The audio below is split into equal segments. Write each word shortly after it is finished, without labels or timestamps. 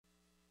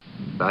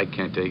I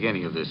can't take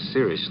any of this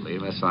seriously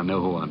unless I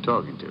know who I'm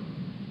talking to.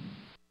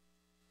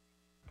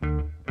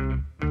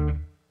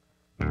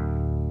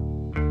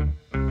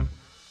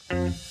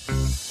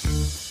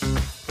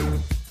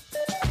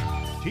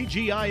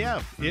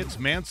 TGIF, it's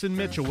Manson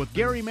Mitchell with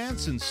Gary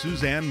Manson,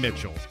 Suzanne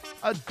Mitchell.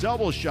 A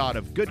double shot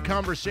of good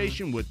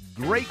conversation with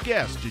great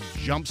guests to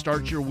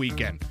jumpstart your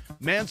weekend.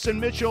 Manson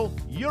Mitchell,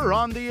 you're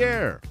on the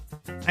air.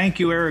 Thank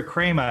you, Eric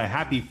Kramer.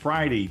 Happy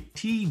Friday.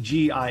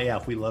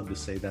 TGIF. We love to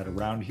say that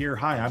around here.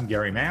 Hi, I'm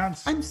Gary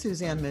Mance. I'm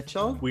Suzanne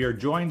Mitchell. We are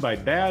joined by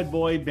bad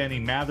boy Benny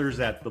Mathers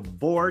at the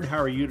board. How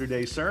are you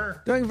today,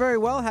 sir? Doing very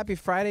well. Happy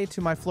Friday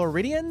to my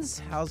Floridians.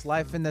 How's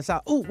life in the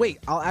South? Oh, wait,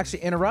 I'll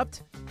actually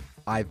interrupt.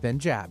 I've been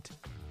jabbed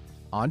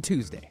on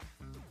Tuesday.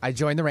 I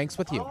joined the ranks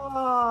with you.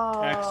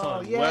 Oh,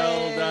 excellent. Yay.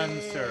 Well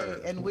done,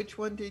 sir. And which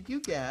one did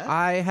you get?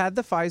 I had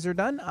the Pfizer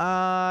done.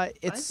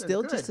 It's Pfizer,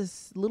 still good.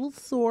 just a little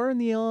sore in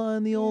the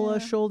old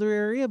shoulder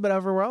area, but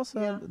everywhere else,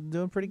 Yeah.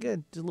 doing pretty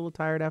good. Just a little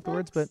tired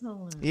afterwards,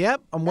 Excellent. but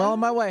yep, I'm well on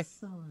my way.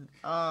 Excellent.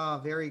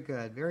 Oh, very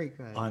good. Very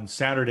good. On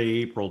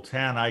Saturday, April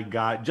 10, I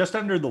got, just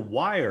under the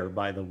wire,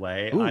 by the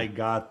way, Ooh. I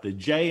got the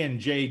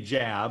J&J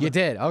jab. You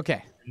did?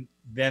 Okay.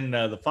 Then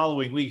the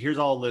following week, here's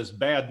all this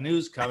bad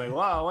news coming.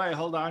 Wow, wait,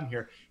 hold on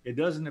here. It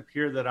doesn't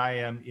appear that I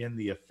am in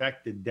the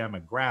affected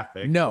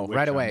demographic. No, for which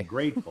right I'm away.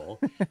 grateful.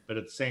 But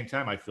at the same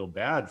time, I feel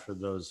bad for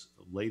those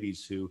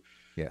ladies who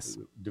Yes.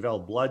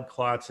 develop blood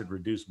clots and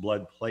reduce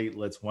blood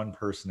platelets. One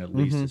person at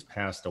least has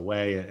passed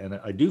away. And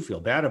I do feel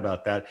bad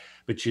about that.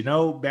 But you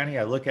know, Benny,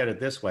 I look at it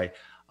this way.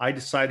 I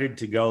decided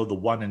to go the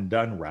one and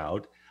done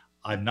route.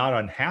 I'm not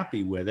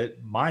unhappy with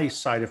it. My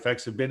side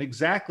effects have been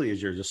exactly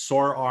as yours. A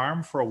sore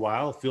arm for a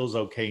while, feels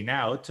okay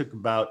now. It took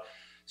about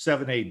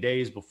 7-8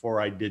 days before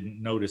I didn't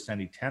notice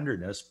any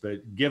tenderness.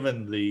 But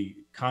given the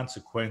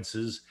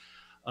consequences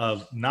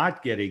of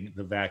not getting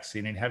the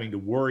vaccine and having to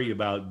worry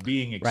about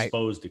being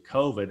exposed to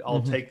COVID,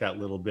 I'll take that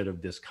little bit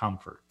of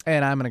discomfort.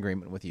 And I'm in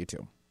agreement with you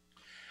too.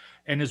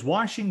 And is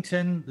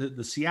Washington,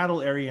 the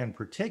Seattle area in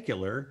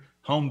particular,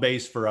 home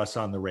base for us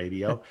on the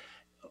radio,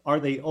 are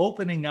they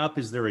opening up?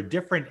 Is there a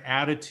different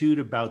attitude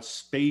about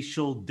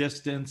spatial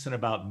distance and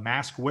about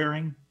mask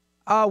wearing?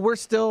 We're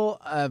still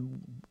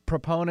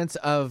proponents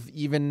of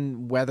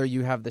even whether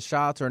you have the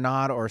shots or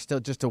not, or still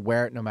just to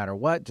wear it no matter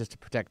what, just to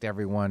protect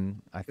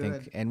everyone, I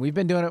think. And we've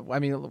been doing it. I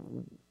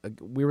mean,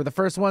 we were the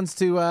first ones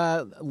to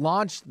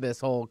launch this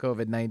whole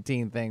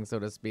COVID-19 thing, so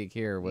to speak,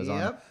 here was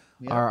on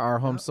our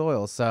home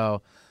soil.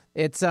 So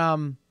it's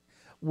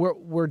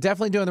we're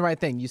definitely doing the right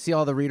thing. You see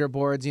all the reader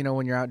boards,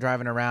 when you're out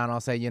driving around, I'll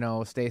say,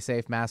 stay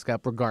safe, mask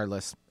up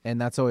regardless.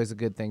 And that's always a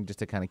good thing just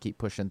to kind of keep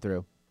pushing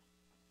through.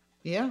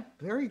 Yeah,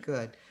 very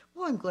good.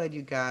 Well, I'm glad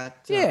you got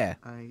Yeah.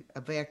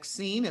 a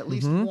vaccine, at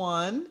least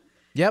one.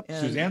 Yep.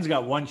 And Suzanne's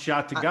got one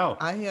shot to go.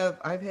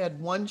 I've had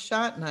one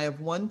shot and I have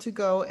one to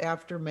go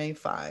after May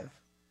 5.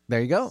 There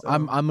you go. So-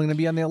 I'm going to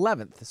be on the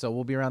 11th, so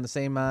we'll be around the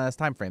same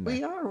time frame there.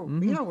 We are.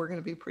 Yeah, we're going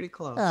to be pretty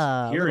close.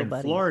 Here in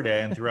Florida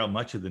and throughout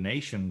much of the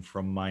nation,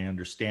 from my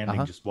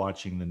understanding, just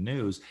watching the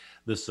news,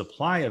 the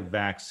supply of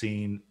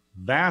vaccine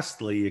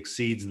vastly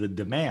exceeds the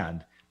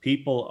demand.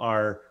 People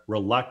are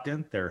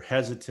reluctant, they're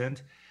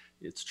hesitant.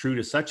 It's true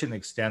to such an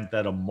extent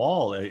that a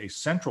mall, a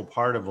central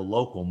part of a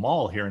local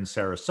mall here in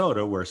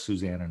Sarasota, where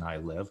Suzanne and I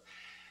live,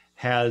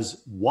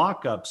 has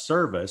walk-up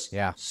service,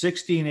 age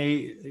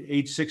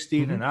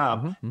 16 and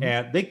up,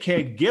 and they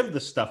can't give the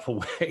stuff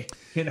away.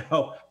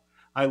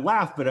 I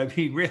laugh, but I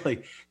mean,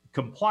 really,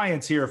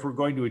 compliance here, if we're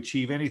going to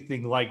achieve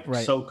anything like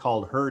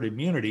so-called herd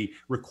immunity,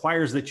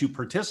 requires that you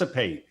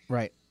participate.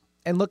 Right.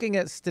 And looking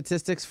at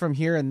statistics from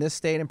here in this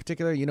state in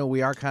particular,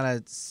 we are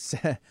kind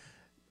of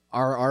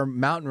our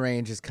mountain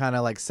range is kind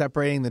of like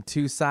separating the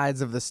two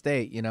sides of the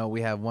state.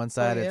 We have one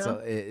side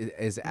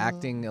is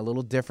acting a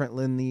little different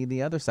than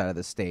the other side of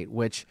the state,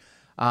 which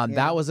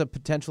that was a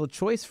potential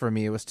choice for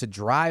me. It was to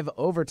drive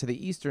over to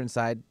the eastern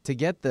side to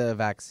get the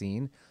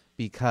vaccine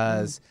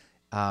because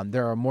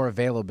there are more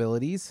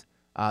availabilities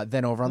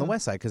than over on the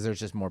west side because there's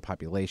just more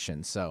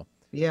population. So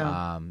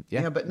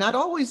but not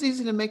always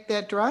easy to make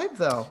that drive,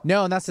 though.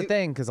 No, and that's the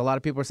thing, because a lot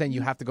of people are saying you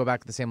have to go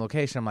back to the same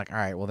location. I'm like, all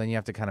right, well, then you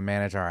have to kind of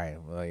manage,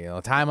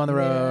 time on the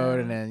road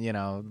and then,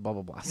 blah,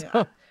 blah, blah.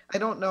 So. I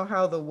don't know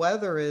how the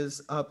weather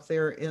is up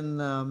there in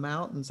the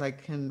mountains. I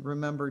can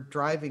remember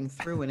driving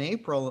through in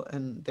April,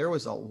 and there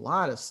was a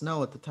lot of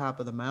snow at the top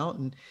of the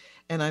mountain.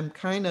 And I'm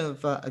kind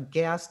of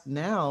aghast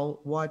now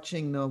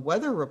watching the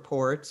weather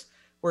reports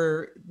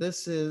where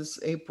this is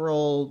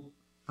April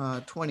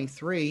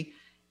 23.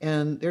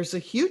 And there's a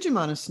huge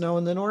amount of snow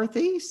in the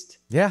Northeast.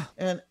 Yeah.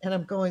 And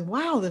I'm going,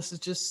 wow, this is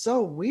just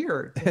so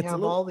weird to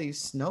have all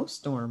these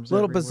snowstorms. A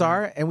little everywhere.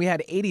 bizarre. And we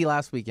had 80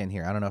 last weekend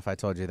here. I don't know if I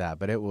told you that,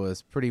 but it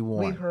was pretty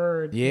warm. We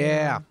heard.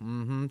 Yeah.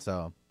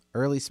 So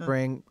early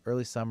spring,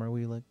 early summer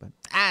we look, but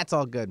it's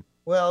all good.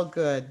 Well,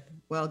 good.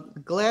 Well,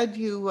 glad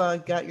you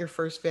got your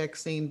first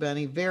vaccine,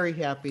 Benny. Very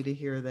happy to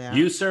hear that.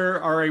 You, sir,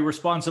 are a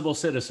responsible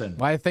citizen.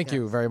 Why, thank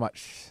you very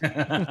much.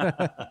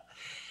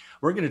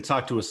 We're going to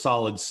talk to a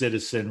solid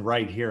citizen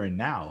right here and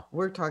now.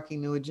 We're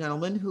talking to a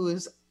gentleman who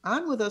is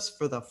on with us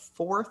for the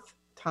 4th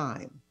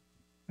time.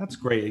 That's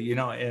great.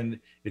 And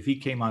if he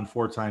came on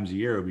 4 times a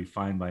year, it would be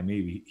fine by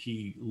me.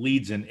 He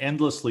leads an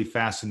endlessly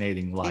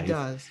fascinating life. He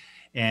does.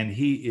 And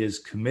he is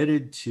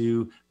committed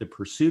to the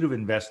pursuit of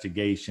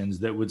investigations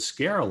that would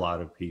scare a lot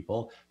of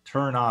people,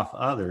 turn off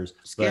others,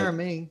 Scare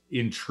me,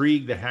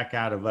 intrigue the heck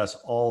out of us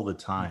all the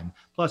time.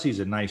 Plus, he's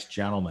a nice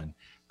gentleman.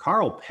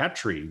 Carl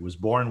Petrie was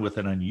born with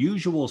an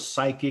unusual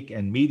psychic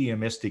and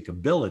mediumistic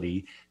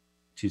ability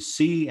to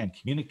see and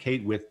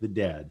communicate with the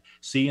dead,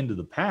 see into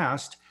the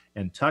past,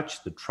 and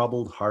touch the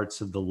troubled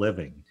hearts of the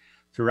living.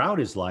 Throughout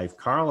his life,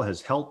 Carl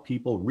has helped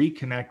people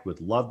reconnect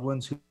with loved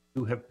ones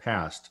who have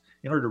passed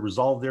in order to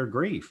resolve their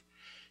grief.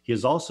 He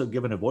has also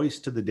given a voice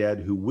to the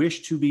dead who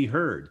wish to be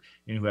heard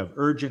and who have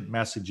urgent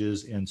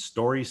messages and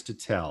stories to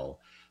tell.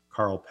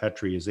 Carl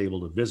Petrie is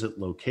able to visit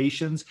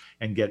locations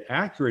and get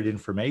accurate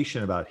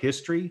information about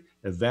history,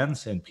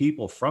 events, and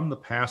people from the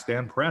past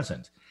and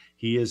present.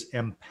 He is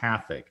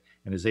empathic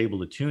and is able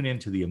to tune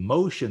into the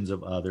emotions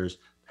of others,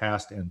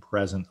 past and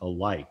present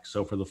alike.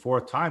 So for the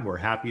 4th time, we're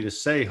happy to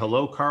say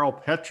hello, Carl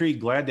Petrie.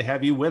 Glad to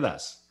have you with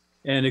us.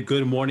 And a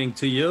good morning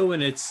to you.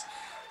 And it's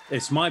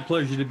my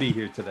pleasure to be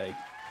here today.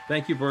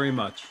 Thank you very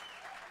much.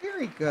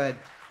 Very good.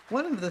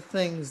 One of the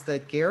things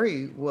that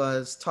Gary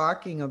was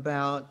talking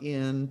about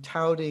in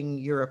touting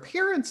your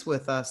appearance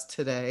with us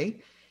today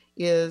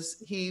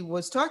is he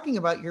was talking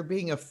about your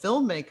being a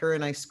filmmaker,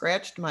 and I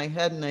scratched my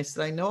head and I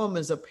said, I know him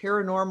as a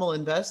paranormal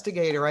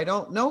investigator. I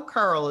don't know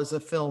Carl as a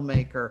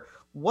filmmaker.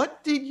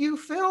 What did you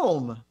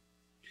film?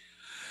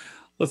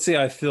 Let's see,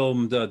 I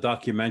filmed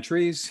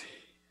documentaries,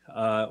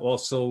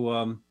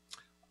 also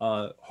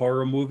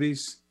horror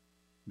movies,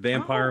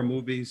 vampire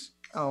movies.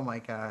 Oh my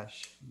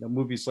gosh.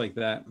 Movies like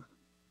that.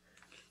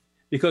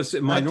 Because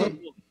my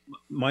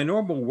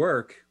normal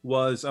work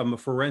was I'm a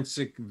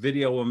forensic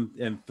video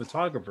and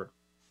photographer.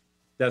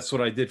 That's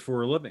what I did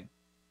for a living.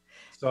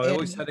 So I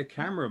always had a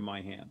camera in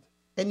my hand.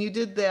 And you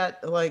did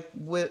that like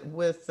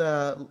with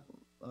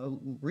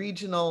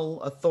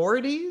regional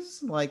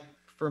authorities, like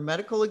for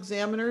medical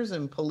examiners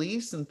and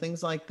police and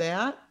things like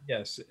that?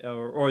 Yes,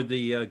 or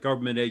the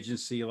government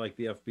agency like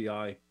the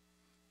FBI,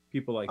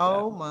 people like that.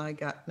 Oh my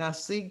God. Now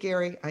see,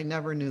 Gary, I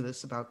never knew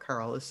this about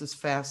Carl. This is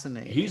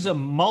fascinating. He's a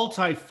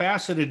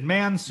multifaceted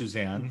man,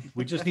 Suzanne.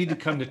 We just need to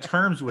come to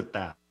terms with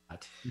that.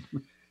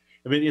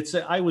 I mean,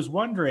 I was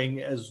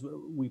wondering, as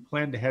we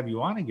plan to have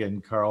you on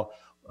again, Carl,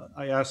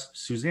 I asked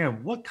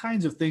Suzanne, what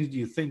kinds of things do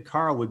you think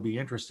Carl would be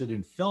interested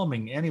in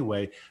filming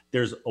anyway?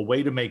 There's a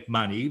way to make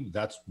money.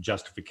 That's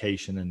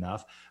justification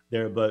enough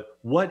there. But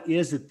what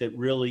is it that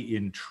really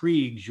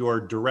intrigues your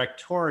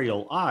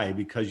directorial eye?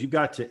 Because you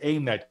got to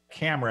aim that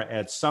camera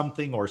at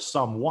something or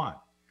someone.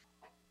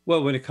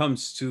 Well, when it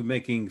comes to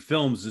making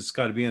films, it's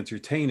got to be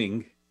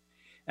entertaining.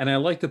 And I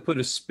like to put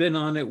a spin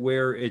on it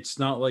where it's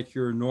not like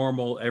your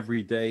normal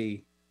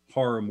everyday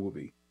horror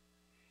movie.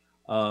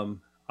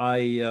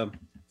 I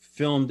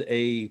filmed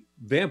a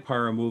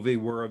vampire movie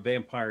where a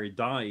vampire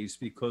dies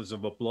because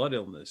of a blood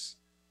illness.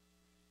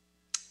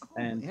 Oh,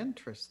 and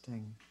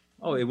interesting.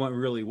 Oh, it went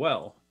really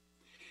well.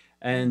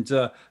 And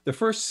the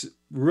first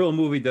real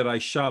movie that I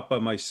shot by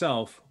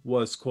myself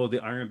was called The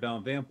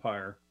Ironbound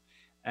Vampire.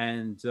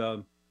 And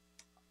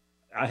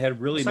I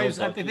had really I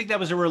think that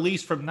was a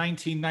release from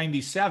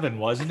 1997,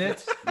 wasn't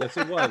it? Yes,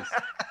 it was.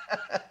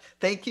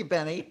 Thank you,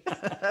 Benny.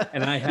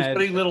 And I had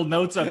putting little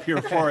notes up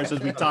here for us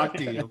as we talk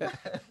to you.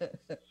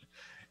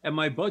 And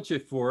my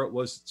budget for it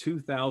was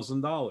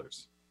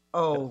 $2,000.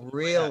 Oh,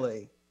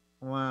 really?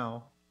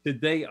 Wow.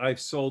 Today, I've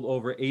sold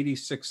over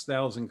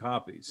 86,000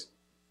 copies.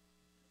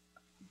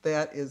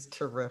 That is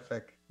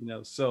terrific.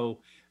 So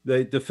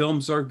the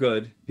films are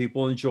good.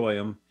 People enjoy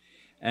them.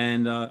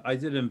 And I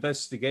did a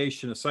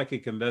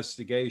psychic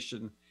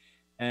investigation,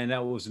 and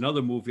that was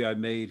another movie I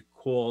made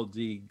called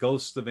The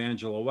Ghost of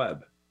Angela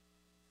Webb.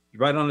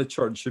 Right on the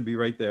chart, it should be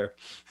right there.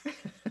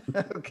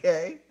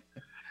 Okay.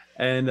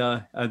 And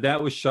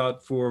that was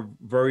shot for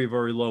very,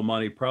 very low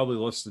money, probably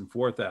less than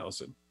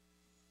 $4,000.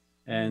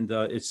 And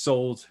it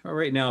sold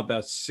right now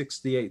about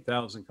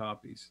 68,000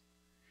 copies.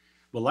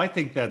 Well, I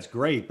think that's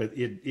great, but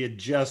it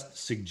just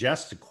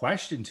suggests a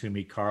question to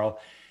me, Carl.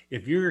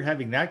 If you're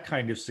having that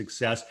kind of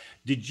success,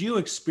 did you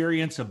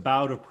experience a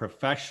bout of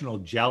professional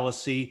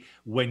jealousy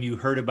when you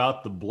heard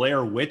about the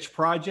Blair Witch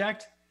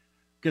Project?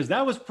 Because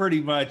that was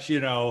pretty much,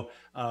 it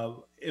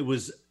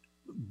was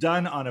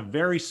done on a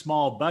very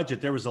small budget.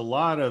 There was a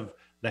lot of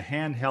the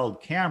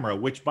handheld camera,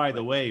 which, by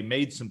the way,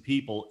 made some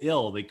people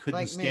ill. They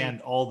couldn't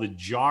stand all the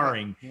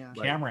jarring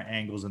camera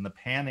angles and the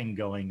panning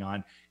going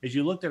on. As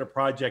you looked at a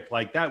project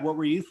like that, what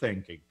were you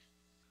thinking?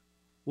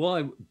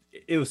 Well,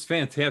 it was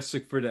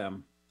fantastic for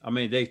them. I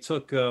mean, they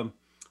took a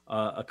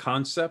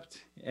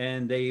concept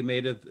and they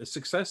made a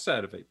success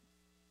out of it,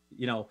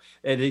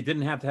 and they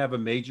didn't have to have a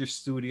major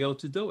studio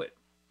to do it.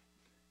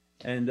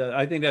 And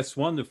I think that's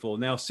wonderful.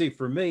 Now, see,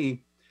 for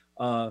me,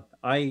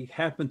 I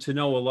happen to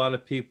know a lot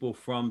of people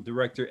from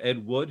director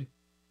Ed Wood,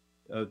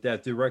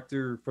 that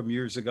director from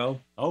years ago.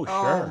 Oh,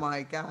 sure. Oh,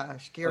 my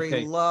gosh.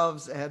 Gary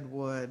loves Ed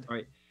Wood.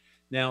 Right.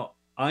 Now,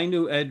 I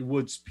knew Ed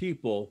Wood's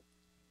people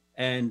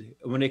And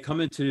when they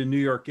come into the New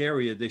York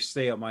area, they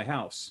stay at my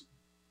house.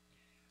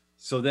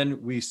 So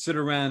then we sit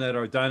around at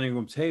our dining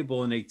room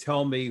table and they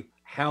tell me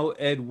how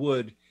Ed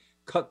Wood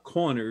cut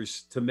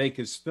corners to make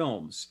his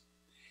films.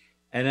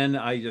 And then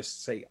I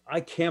just say,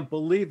 I can't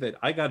believe it.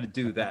 I got to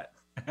do that.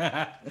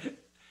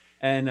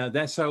 And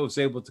that's how I was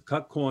able to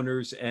cut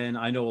corners. And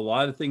I know a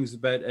lot of things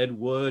about Ed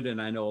Wood,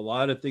 and I know a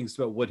lot of things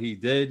about what he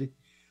did.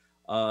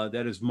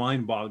 That is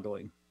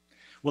mind-boggling.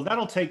 Well,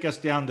 that'll take us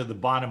down to the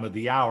bottom of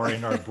the hour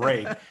in our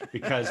break,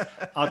 because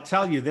I'll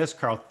tell you this,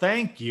 Carl,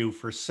 thank you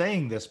for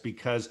saying this,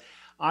 because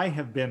I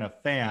have been a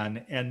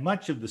fan, and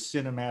much of the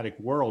cinematic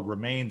world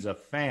remains a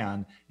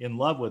fan, in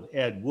love with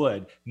Ed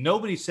Wood.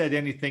 Nobody said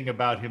anything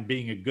about him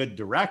being a good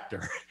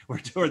director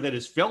or that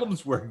his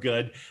films were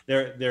good.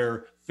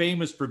 They're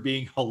famous for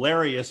being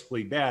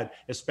hilariously bad,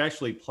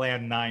 especially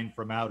Plan 9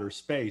 from Outer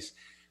Space.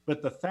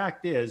 But the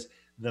fact is,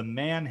 the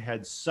man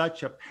had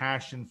such a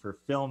passion for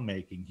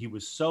filmmaking. He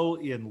was so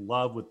in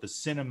love with the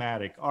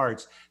cinematic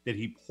arts that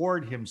he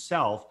poured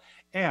himself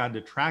and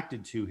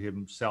attracted to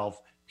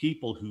himself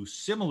people who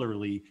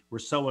similarly were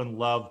so in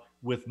love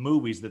with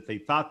movies that they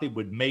thought they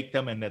would make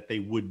them and that they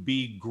would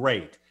be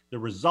great. The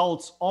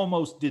results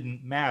almost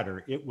didn't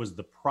matter. It was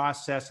the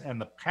process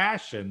and the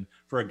passion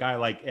for a guy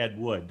like Ed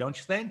Wood, don't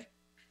you think?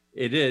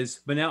 It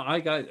is. But now I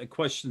got a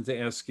question to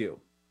ask you.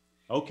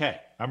 Okay,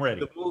 I'm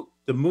ready.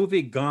 The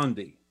movie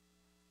Gandhi.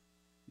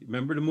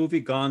 Remember the movie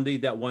Gandhi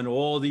that won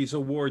all these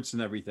awards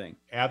and everything?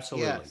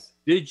 Absolutely. Yes.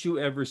 Did you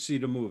ever see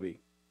the movie?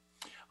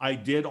 I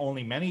did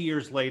only many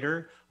years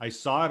later. I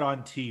saw it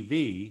on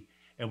TV.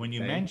 And when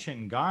you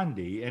mentioned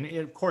Gandhi, and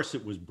of course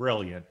it was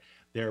brilliant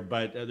there,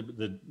 but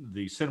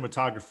the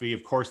cinematography,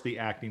 of course, the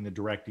acting, the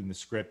directing, the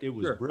script, it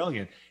was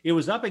brilliant. It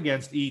was up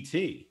against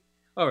E.T.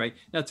 All right.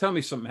 Now tell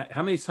me something.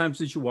 How many times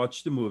did you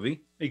watch the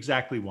movie?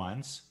 Exactly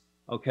once.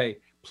 Okay.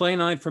 Plan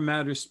 9 from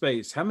Outer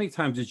Space. How many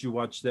times did you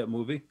watch that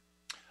movie?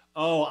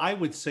 Oh, I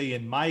would say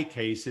in my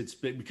case, it's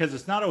been, because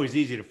it's not always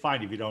easy to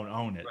find if you don't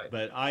own it, Right.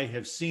 but I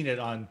have seen it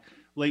on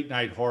late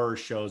night horror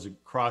shows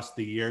across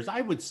the years.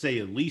 I would say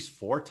at least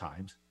 4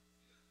 times.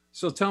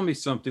 So tell me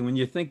something. When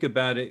you think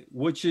about it,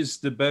 which is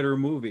the better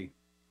movie?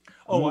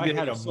 Oh, I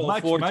had a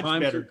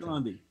much better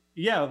Gandhi.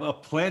 Yeah, a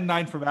Plan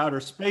 9 from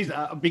Outer Space,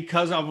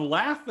 because I'm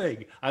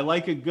laughing. I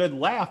like a good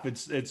laugh.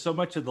 It's so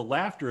much of the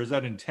laughter is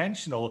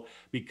unintentional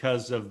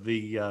because of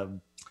the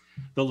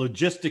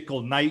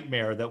logistical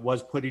nightmare that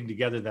was putting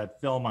together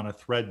that film on a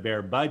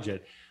threadbare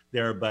budget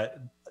there.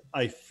 But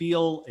I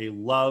feel a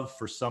love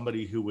for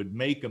somebody who would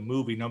make a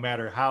movie, no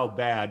matter how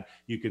bad.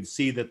 You can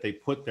see that they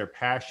put their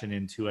passion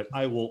into it.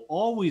 I will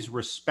always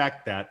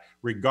respect that,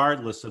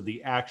 regardless of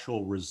the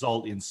actual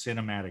result in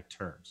cinematic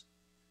terms.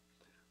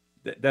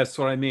 That's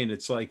what I mean.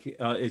 It's like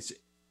it's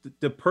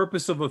the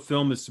purpose of a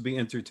film is to be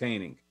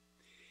entertaining.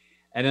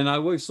 And then I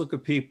always look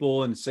at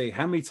people and say,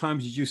 how many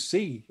times did you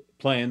see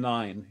Plan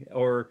 9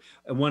 or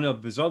one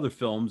of his other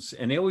films?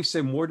 And they always say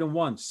more than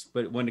once.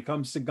 But when it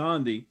comes to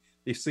Gandhi,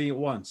 they see it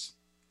once.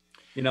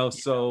 You know,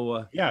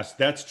 so yes,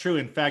 that's true.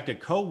 In fact, a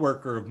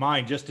coworker of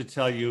mine, just to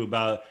tell you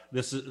about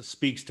this,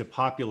 speaks to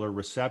popular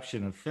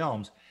reception of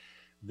films.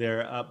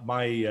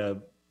 My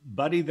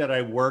buddy that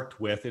I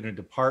worked with in a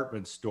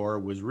department store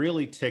was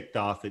really ticked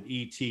off that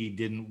E.T.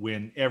 didn't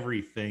win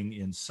everything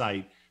in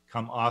sight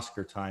come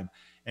Oscar time.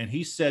 And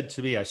he said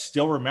to me, I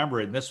still remember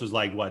it, and this was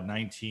like,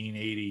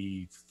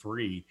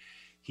 1983.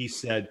 He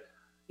said,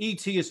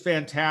 E.T. is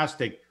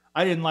fantastic.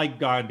 I didn't like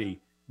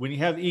Gandhi. When you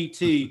have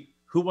E.T.,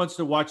 who wants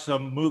to watch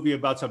some movie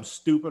about some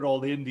stupid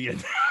old Indian?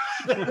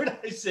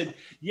 I said,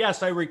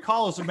 yes, I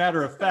recall, as a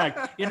matter of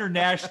fact,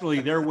 internationally,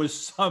 there was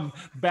some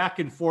back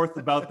and forth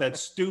about that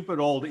stupid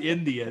old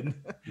Indian.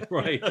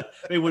 Right.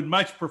 They would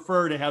much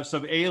prefer to have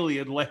some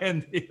alien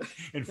landing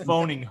and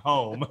phoning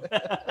home.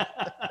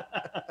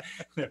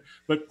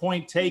 But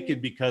point taken,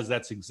 because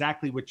that's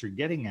exactly what you're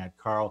getting at,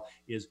 Carl,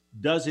 is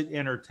does it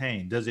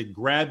entertain? Does it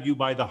grab you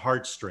by the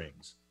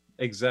heartstrings?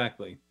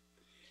 Exactly.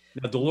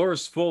 Now,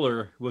 Dolores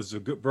Fuller was a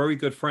very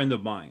good friend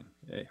of mine.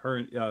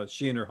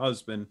 She and her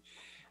husband.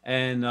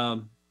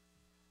 And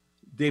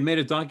they made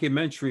a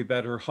documentary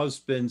about her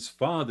husband's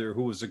father,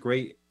 who was a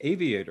great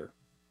aviator.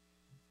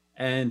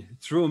 And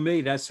through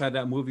me, that's how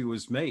that movie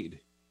was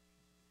made.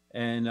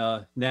 And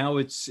now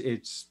it's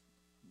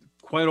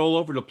quite all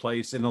over the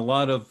place. And a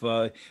lot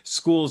of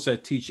schools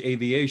that teach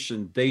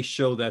aviation, they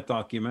show that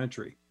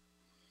documentary.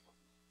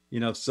 You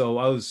know, so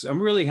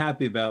I'm really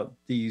happy about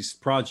these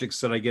projects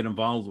that I get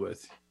involved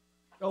with.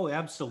 Oh,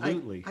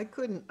 absolutely. I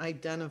couldn't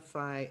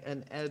identify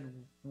an Ed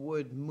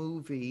Wood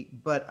movie,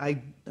 but I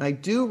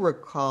do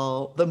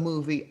recall the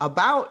movie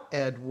about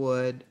Ed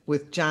Wood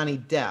with Johnny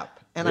Depp.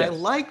 And Yes. I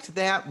liked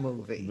that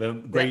movie. The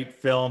great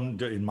film,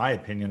 in my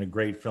opinion, a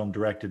great film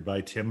directed by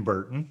Tim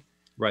Burton.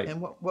 Right.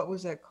 And what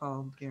was that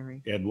called,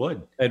 Gary? Ed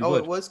Wood. Ed Oh,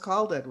 Wood. it was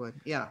called Ed Wood.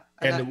 Yeah.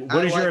 And I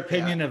what is your liked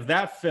opinion that. of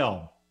that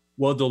film?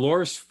 Well,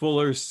 Dolores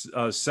Fuller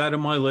sat in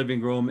my living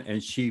room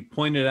and she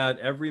pointed out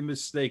every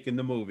mistake in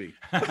the movie.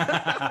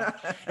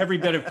 Every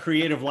bit of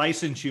creative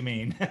license, you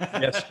mean?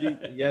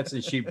 Yes,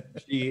 and she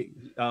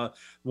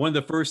one of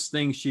the first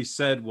things she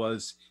said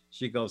was,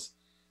 She goes,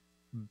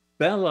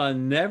 Bella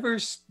never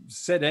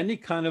said any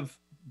kind of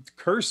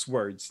curse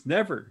words.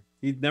 Never.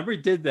 He never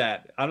did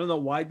that. I don't know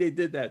why they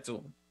did that to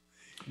him.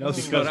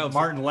 Because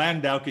Martin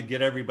Landau could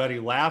get everybody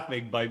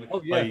laughing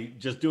by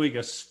just doing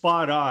a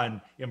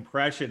spot-on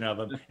impression of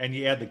him, and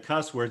you add the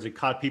cuss words, it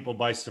caught people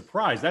by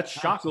surprise. That's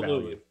shock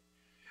value.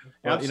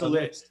 Well,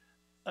 Absolutely.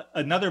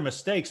 Another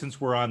mistake, since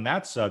we're on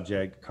that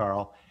subject,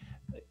 Carl,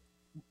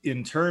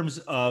 in terms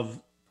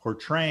of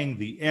portraying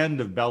the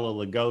end of Bela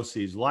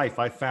Lugosi's life,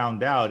 I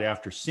found out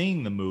after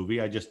seeing the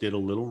movie, I just did a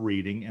little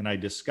reading, and I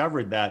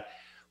discovered that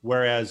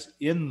whereas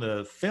in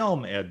the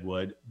film Ed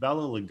Wood,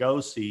 Bela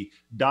Lugosi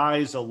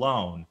dies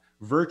alone,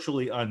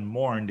 virtually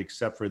unmourned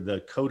except for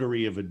the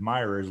coterie of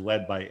admirers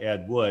led by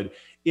Ed Wood.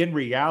 In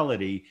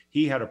reality,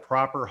 he had a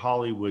proper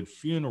Hollywood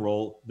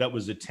funeral that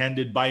was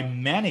attended by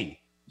many.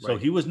 So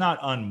he was not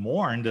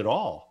unmourned at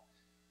all.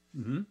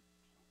 Mm-hmm.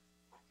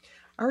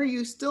 Are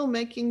you still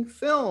making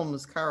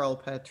films, Carl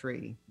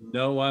Petrie?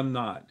 No, I'm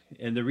not.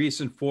 And the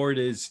reason for it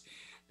is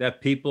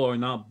that people are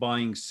not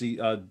buying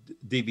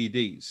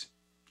DVDs.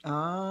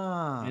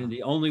 And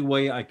the only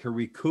way I can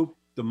recoup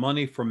the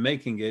money from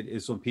making it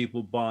is when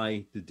people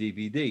buy the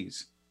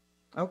DVDs.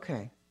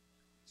 Okay.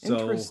 So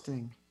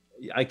interesting.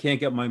 I can't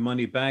get my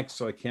money back,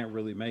 so I can't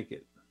really make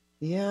it.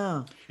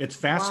 Yeah. It's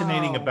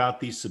fascinating about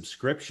these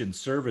subscription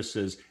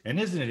services. And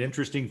isn't it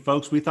interesting,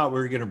 folks? We thought we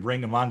were going to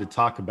bring them on to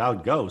talk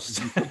about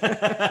ghosts.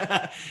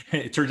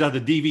 It turns out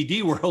the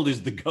DVD world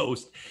is the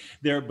ghost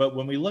there. But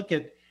when we look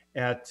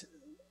at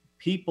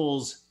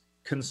people's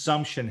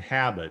consumption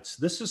habits,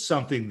 this is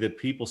something that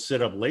people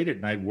sit up late at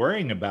night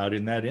worrying about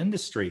in that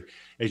industry.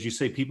 As you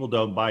say, people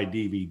don't buy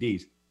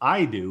DVDs.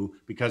 I do,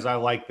 because I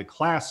like the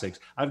classics.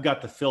 I've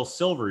got the Phil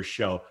Silvers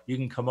show. You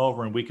can come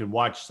over and we can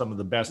watch some of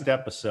the best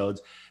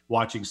episodes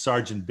watching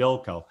Sergeant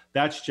Bilko.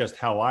 That's just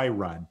how I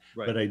run.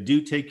 Right. But I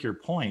do take your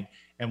point.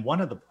 And one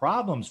of the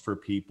problems for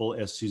people,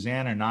 as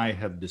Suzanne and I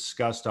have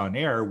discussed on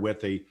air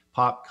with a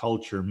pop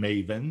culture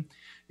maven,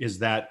 is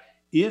that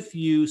if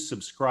you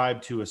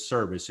subscribe to a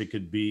service, it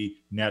could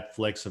be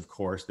Netflix, of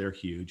course, they're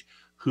huge.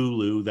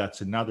 Hulu,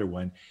 that's another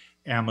one.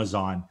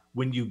 Amazon.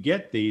 When you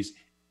get these,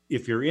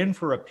 if you're in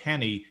for a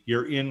penny,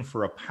 you're in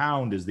for a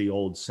pound, as the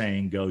old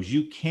saying goes.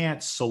 You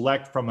can't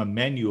select from a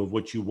menu of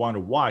what you want to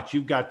watch.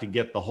 You've got to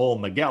get the whole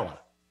Magella.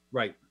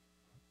 Right.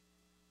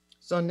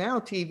 So now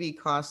TV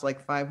costs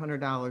like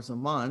 $500 a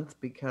month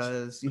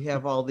because you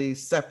have all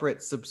these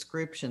separate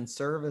subscription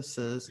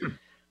services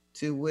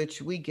to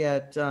which we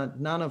get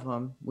none of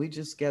them. We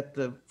just get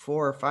the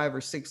 400 or 500 or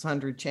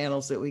 600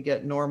 channels that we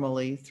get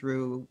normally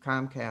through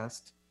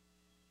Comcast.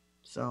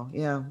 So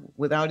yeah,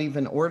 without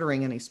even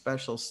ordering any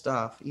special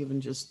stuff, even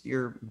just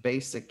your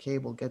basic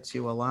cable gets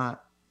you a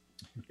lot.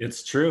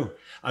 It's true.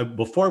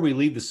 Before we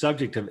leave the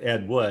subject of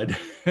Ed Wood,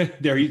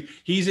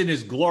 he's in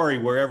his glory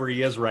wherever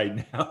he is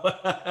right now.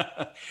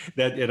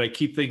 And I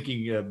keep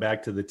thinking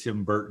back to the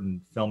Tim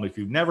Burton film. If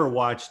you've never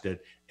watched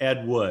it,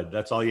 Ed Wood,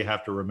 that's all you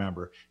have to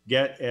remember.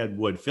 Get Ed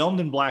Wood,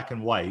 filmed in black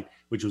and white,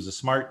 which was a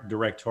smart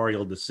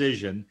directorial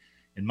decision,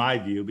 in my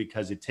view,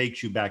 because it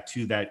takes you back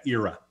to that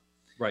era.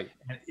 Right.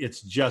 And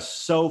it's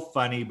just so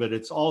funny, but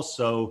it's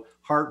also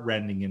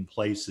heartrending in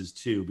places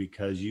too,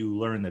 because you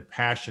learn that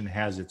passion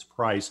has its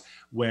price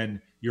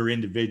when your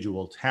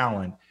individual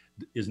talent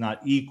is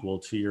not equal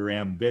to your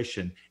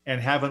ambition.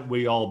 And haven't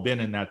we all been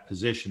in that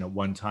position at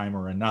one time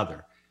or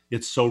another?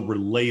 It's so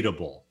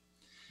relatable.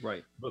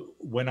 Right. But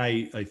when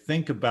I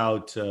think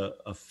about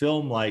a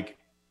film like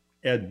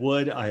Ed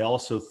Wood, I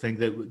also think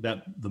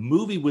that the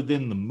movie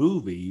within the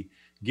movie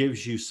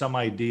gives you some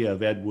idea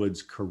of Ed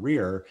Wood's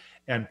career,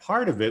 and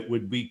part of it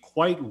would be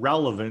quite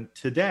relevant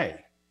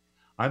today.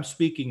 I'm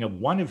speaking of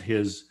one of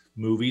his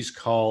movies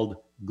called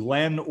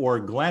Glenn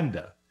or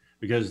Glenda,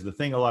 because the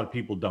thing a lot of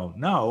people don't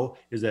know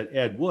is that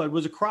Ed Wood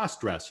was a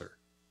cross-dresser.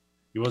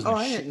 He wasn't.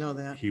 I didn't know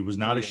that. He was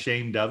not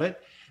ashamed of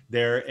it.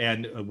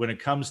 And when it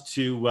comes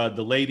to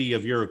the lady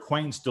of your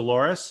acquaintance,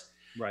 Dolores,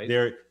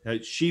 right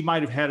she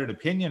might have had an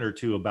opinion or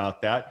two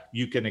about that.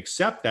 You can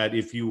accept that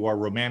if you are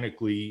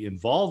romantically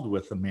involved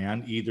with a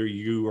man. Either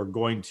you are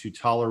going to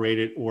tolerate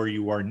it or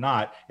you are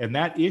not. And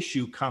that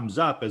issue comes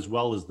up, as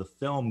well as the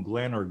film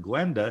Glenn or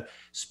Glenda,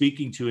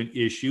 speaking to an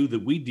issue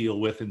that we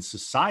deal with in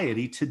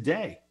society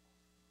today.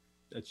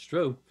 That's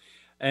true.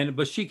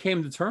 But she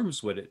came to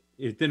terms with it.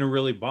 It didn't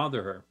really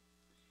bother her.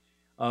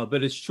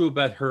 But it's true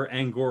about her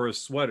Angora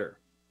sweater.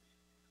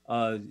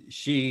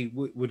 She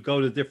would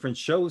go to different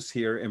shows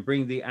here and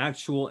bring the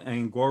actual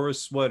Angora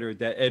sweater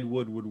that Ed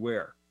Wood would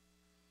wear.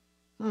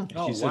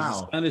 She says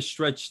it's kind of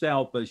stretched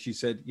out, but she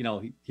said,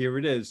 here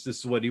it is. This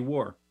is what he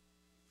wore.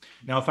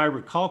 Now, if I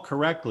recall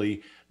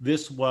correctly,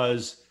 this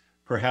was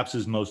perhaps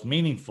his most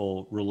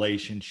meaningful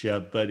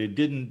relationship, but it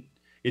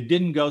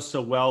didn't go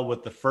so well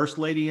with the first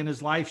lady in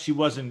his life. She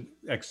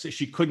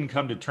couldn't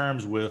come to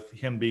terms with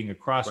him being a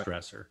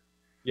cross-dresser. Right.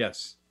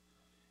 Yes.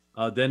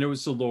 Then there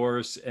was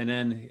Dolores, and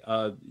then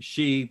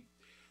she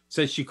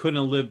said she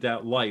couldn't live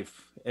that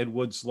life, Ed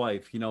Wood's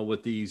life,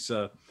 with these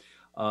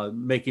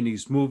making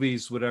these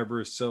movies,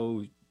 whatever.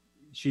 So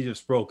she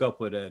just broke up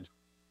with Ed.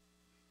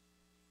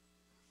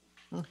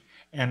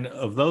 And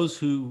of those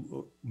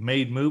who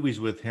made movies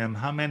with him,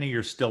 how many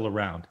are still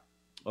around?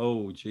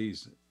 Oh,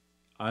 geez.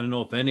 I don't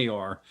know if any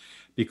are,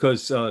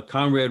 because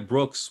Conrad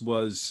Brooks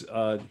was,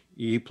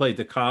 he played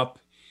the cop,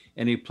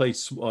 and he played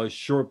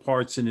short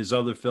parts in his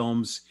other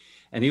films.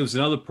 And he was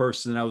another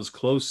person I was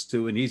close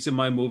to, and he's in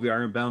my movie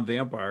Ironbound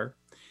Vampire.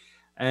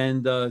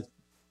 And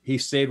he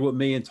stayed with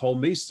me and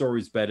told me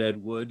stories about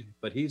Ed Wood,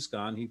 but he's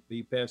gone.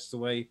 He passed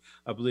away,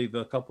 I believe,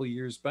 a couple of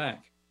years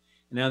back.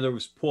 And now there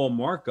was Paul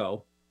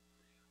Marco,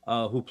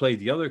 who played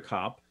the other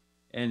cop,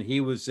 and he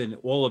was in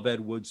all of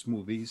Ed Wood's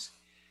movies.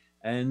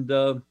 And,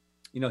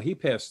 he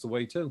passed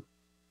away too.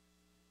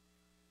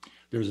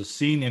 There's a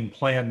scene in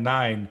Plan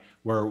 9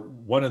 where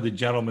one of the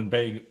gentlemen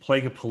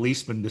playing a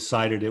policeman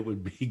decided it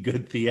would be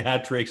good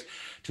theatrics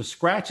to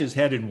scratch his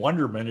head in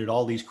wonderment at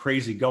all these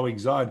crazy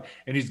goings on.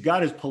 And he's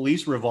got his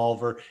police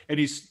revolver and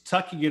he's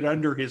tucking it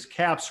under his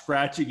cap,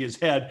 scratching his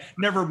head.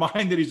 Never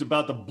mind that he's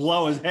about to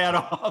blow his head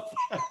off.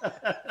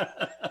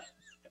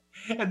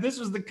 And this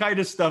was the kind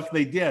of stuff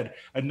they did.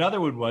 Another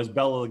one was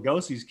Bela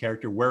Lugosi's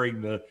character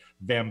wearing the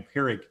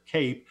vampiric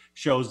cape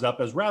shows up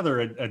as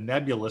rather a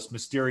nebulous,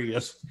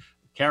 mysterious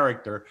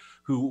character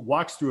who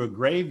walks through a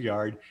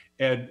graveyard,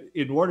 and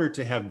in order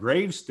to have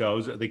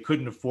gravestones, they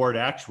couldn't afford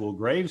actual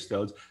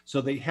gravestones, so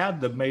they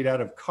had them made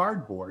out of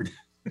cardboard.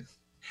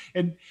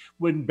 And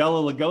when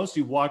Bela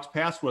Lugosi walks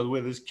past one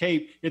with his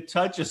cape, it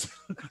touches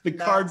the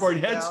cardboard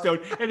headstone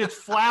and it's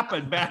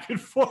flapping back and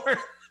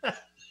forth.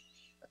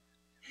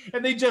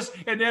 And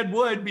Ed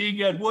Wood,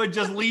 being Ed Wood,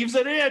 just leaves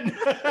it in.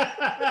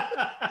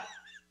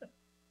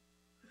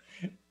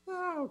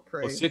 Oh,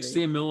 crazy. Well,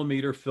 16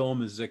 millimeter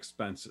film is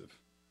expensive.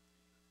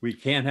 We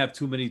can't have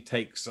too many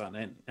takes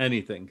on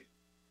anything.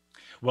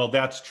 Well,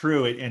 that's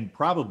true. And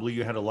probably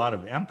you had a lot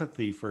of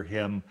empathy for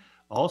him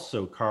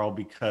also, Carl,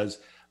 because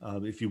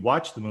if you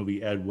watch the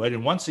movie Ed Wood,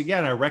 and once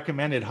again, I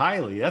recommend it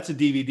highly. That's a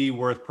DVD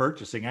worth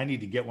purchasing. I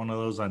need to get one of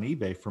those on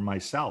eBay for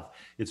myself.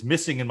 It's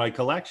missing in my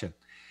collection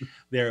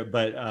there.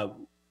 But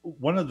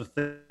one of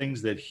the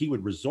things that he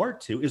would resort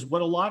to is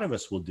what a lot of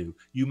us will do.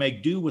 You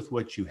make do with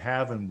what you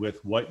have and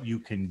with what you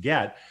can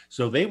get.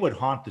 So they would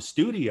haunt the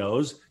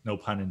studios, no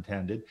pun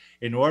intended,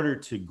 in order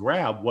to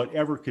grab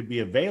whatever could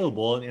be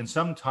available. And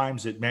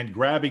sometimes it meant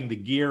grabbing the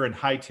gear and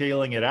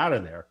hightailing it out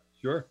of there.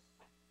 Sure.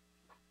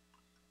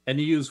 And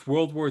he used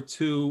World War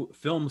II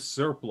film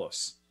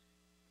surplus,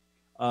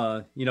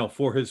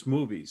 for his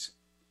movies.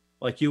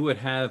 Like you would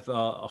have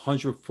a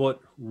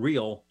 100-foot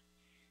reel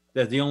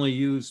that they only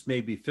used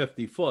maybe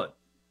 50 foot.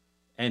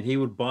 And he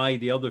would buy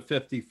the other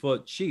 50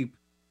 foot cheap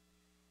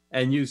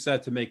and use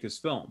that to make his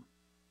film.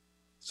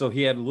 So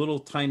he had little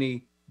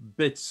tiny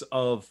bits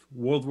of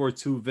World War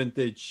II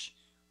vintage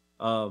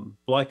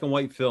black and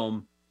white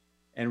film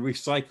and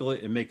recycle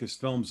it and make his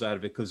films out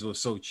of it because it was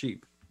so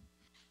cheap.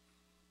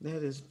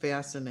 That is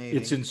fascinating.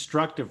 It's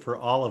instructive for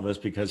all of us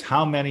because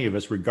how many of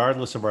us,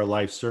 regardless of our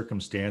life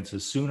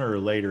circumstances, sooner or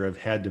later have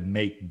had to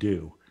make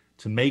do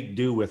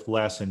with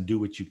less and do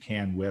what you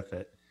can with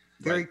it.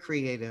 Very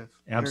creative.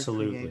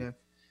 Absolutely. Very creative.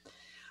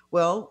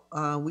 Well,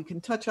 we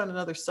can touch on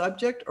another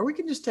subject, or we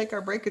can just take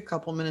our break a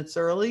couple minutes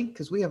early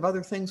because we have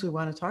other things we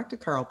want to talk to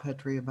Carl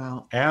Petrie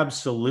about.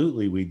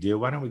 Absolutely, we do.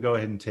 Why don't we go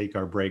ahead and take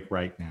our break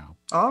right now?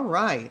 All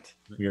right.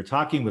 We are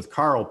talking with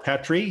Carl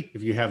Petrie,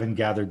 if you haven't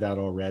gathered that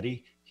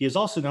already. He is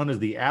also known as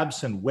the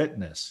absent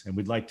witness, and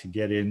we'd like to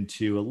get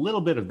into a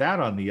little bit of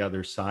that on the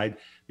other side,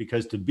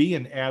 because to be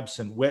an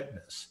absent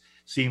witness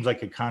seems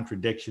like a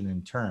contradiction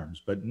in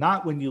terms, but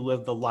not when you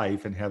live the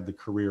life and have the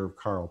career of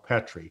Carl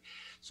Petrie.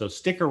 So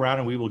stick around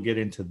and we will get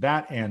into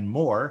that and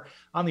more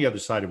on the other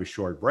side of a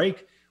short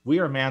break. We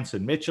are Mance &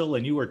 Mitchell,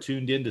 and you are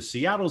tuned in to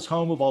Seattle's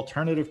home of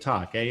alternative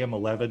talk, AM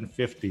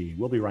 1150.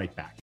 We'll be right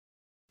back.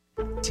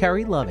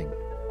 Terry Loving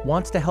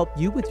wants to help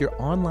you with your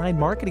online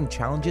marketing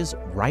challenges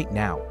right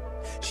now.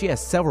 She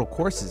has several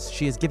courses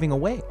she is giving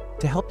away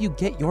to help you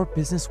get your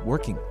business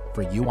working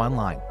for you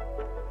online.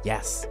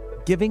 Yes,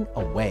 giving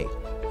away.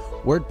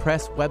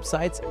 WordPress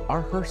websites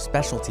are her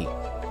specialty,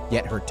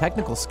 yet her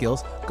technical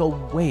skills go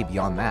way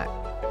beyond that.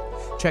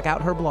 Check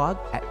out her blog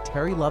at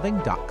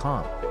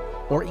terryloving.com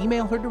or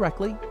email her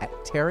directly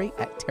at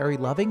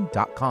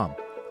terry@terryloving.com.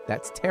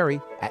 That's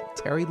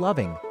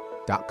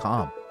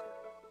terry@terryloving.com.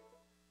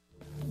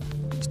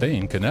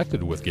 Staying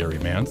connected with Gary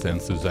Mance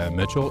and Suzanne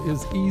Mitchell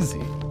is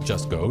easy.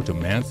 Just go to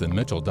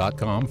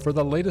manceandmitchell.com for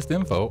the latest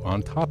info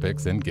on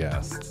topics and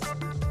guests.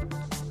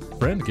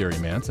 Friend Gary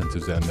Mance and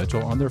Suzanne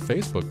Mitchell on their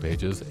Facebook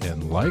pages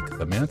and like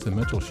the Mance &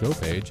 Mitchell show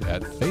page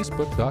at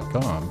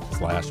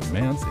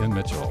facebook.com/Mance &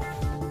 Mitchell.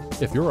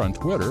 If you're on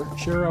Twitter,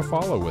 share a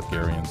follow with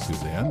Gary and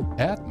Suzanne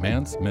at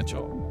Mance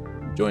Mitchell.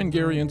 Join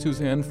Gary and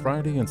Suzanne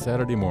Friday and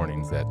Saturday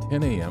mornings at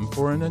 10 a.m.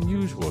 for an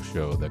unusual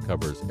show that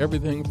covers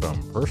everything from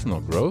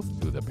personal growth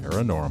to the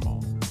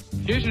paranormal.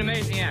 Here's an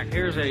amazing act.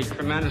 Here's a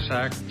tremendous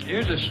act.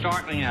 Here's a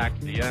startling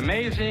act. The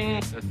amazing,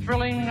 the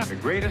thrilling, the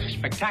greatest,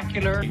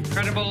 spectacular,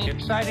 incredible,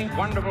 exciting,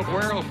 wonderful,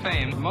 world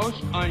famed,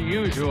 most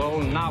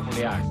unusual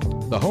novelty act.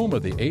 The home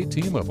of the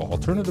A-team of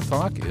Alternative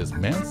Talk is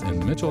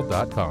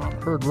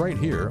ManceandMitchell.com, heard right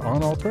here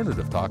on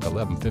Alternative Talk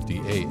 1150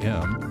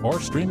 AM or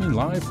streaming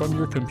live from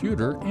your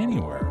computer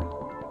anywhere.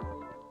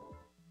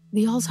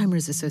 The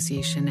Alzheimer's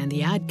Association and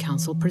the Ad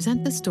Council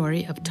present the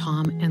story of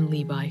Tom and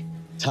Levi.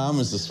 Tom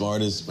is the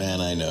smartest man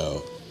I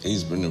know.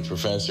 He's been a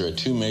professor at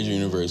 2 major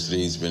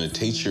universities, been a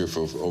teacher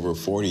for over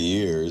 40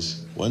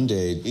 years. One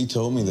day, he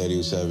told me that he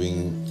was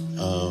having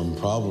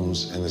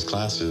problems in his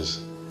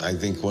classes. I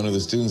think one of the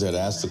students had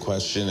asked the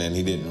question and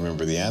he didn't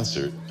remember the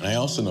answer. And I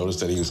also noticed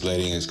that he was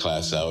letting his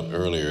class out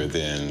earlier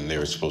than they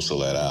were supposed to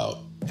let out.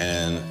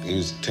 And he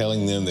was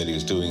telling them that he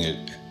was doing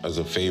it as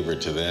a favor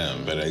to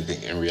them, but I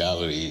think in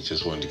reality, he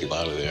just wanted to get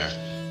out of there.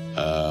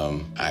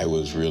 I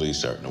was really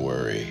starting to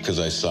worry because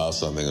I saw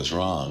something was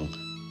wrong.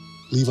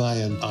 Levi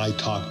and I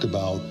talked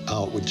about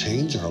how it would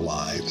change our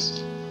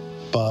lives,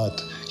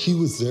 but he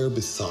was there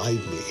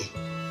beside me,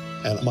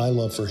 and my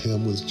love for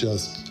him was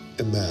just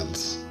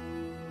immense.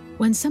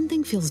 When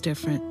something feels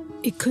different,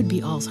 it could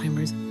be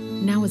Alzheimer's.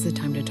 Now is the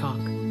time to talk.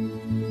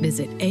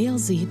 Visit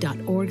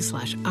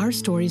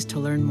alz.org/ourstories to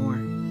learn more.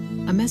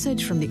 A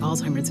message from the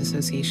Alzheimer's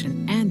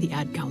Association and the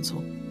Ad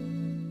Council.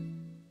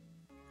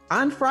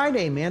 On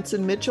Friday, Mance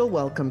and Mitchell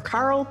welcome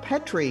Carl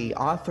Petrie,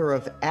 author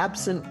of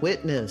Absent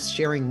Witness,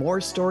 sharing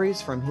more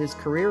stories from his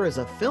career as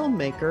a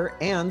filmmaker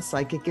and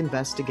psychic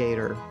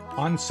investigator.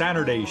 On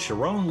Saturday,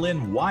 Sharon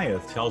Lynn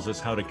Wyeth tells us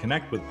how to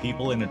connect with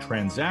people in a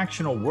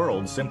transactional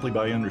world simply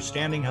by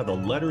understanding how the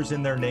letters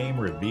in their name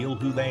reveal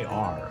who they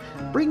are.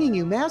 Bringing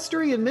you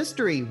Mastery and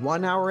Mystery,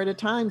 1 hour at a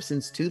time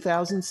since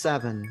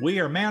 2007. We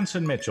are Mance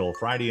and Mitchell,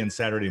 Friday and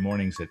Saturday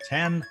mornings at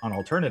 10 on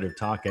Alternative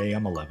Talk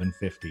AM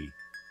 1150.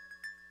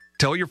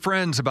 Tell your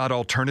friends about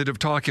Alternative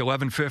Talk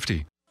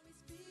 1150.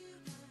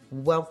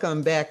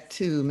 Welcome back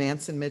to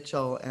Mance and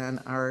Mitchell and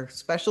our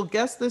special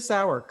guest this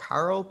hour,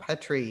 Carl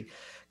Petrie.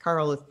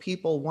 Carl, if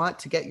people want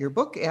to get your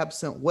book,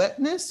 Absent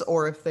Witness,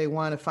 or if they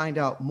want to find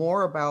out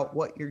more about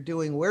what you're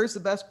doing, where's the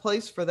best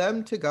place for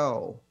them to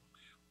go?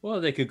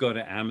 Well, they could go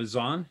to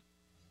Amazon,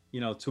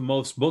 to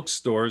most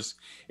bookstores.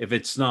 If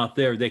it's not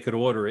there, they could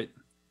order it.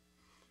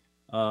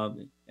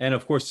 And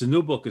of course, the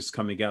new book is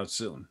coming out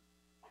soon.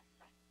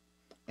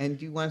 And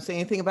do you want to say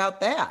anything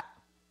about that?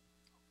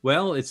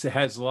 Well, it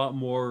has a lot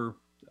more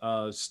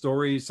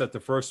stories that the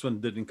first one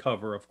didn't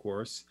cover, of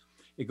course.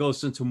 It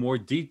goes into more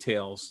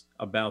details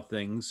about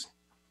things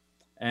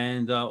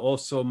and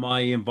also my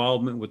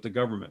involvement with the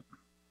government.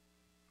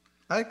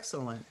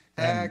 Excellent.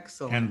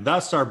 And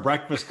thus our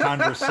breakfast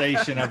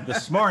conversation of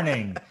this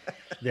morning.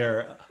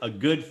 A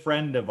good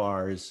friend of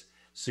ours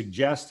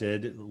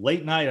suggested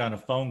late night on a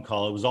phone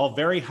call. It was all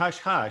very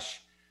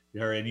hush-hush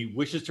there, and he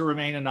wishes to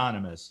remain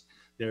anonymous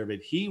there, but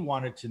he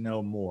wanted to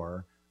know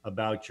more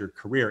about your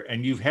career.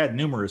 And you've had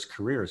numerous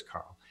careers,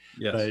 Carl.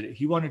 Yes. But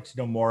he wanted to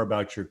know more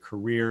about your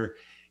career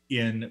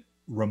in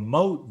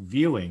remote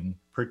viewing,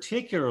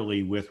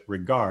 particularly with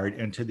regard,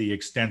 and to the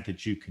extent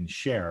that you can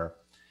share,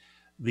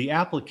 the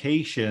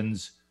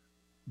applications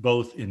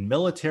both in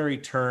military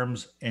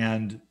terms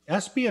and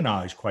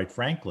espionage, quite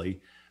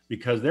frankly,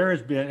 because there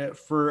has been,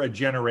 for a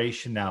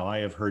generation now, I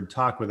have heard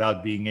talk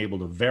without being able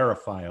to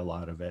verify a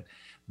lot of it,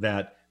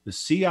 that the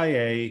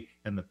CIA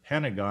and the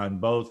Pentagon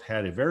both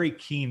had a very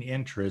keen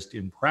interest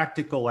in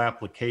practical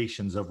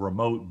applications of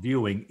remote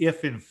viewing,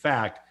 if in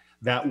fact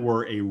that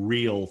were a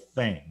real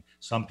thing.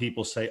 Some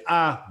people say,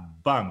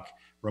 bunk,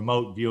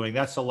 remote viewing.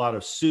 That's a lot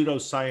of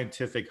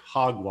pseudoscientific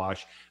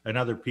hogwash. And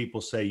other people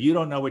say, you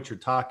don't know what you're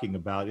talking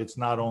about. It's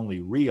not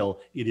only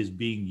real, it is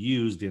being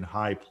used in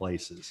high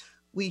places.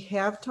 We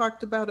have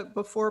talked about it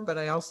before, but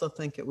I also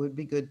think it would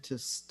be good to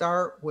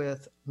start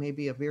with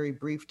maybe a very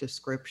brief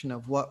description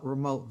of what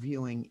remote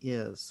viewing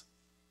is.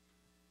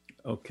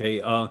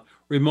 Okay.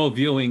 Remote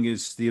viewing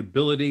is the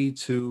ability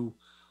to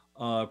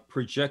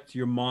project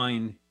your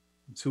mind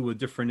to a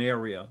different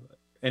area,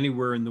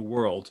 anywhere in the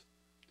world,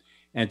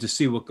 and to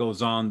see what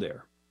goes on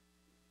there.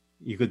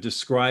 You could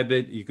describe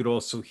it. You could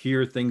also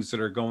hear things that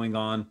are going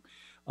on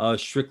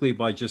strictly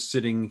by just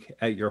sitting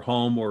at your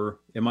home, or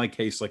in my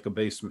case, like a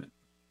basement.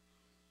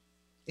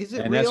 Is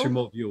it and real? That's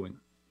remote viewing.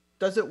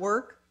 Does it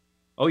work?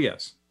 Oh,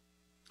 yes.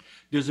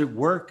 Does it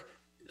work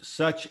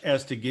such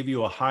as to give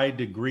you a high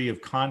degree of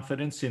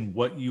confidence in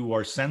what you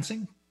are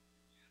sensing?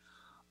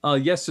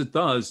 Yes, it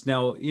does.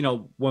 Now,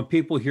 when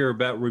people hear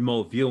about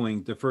remote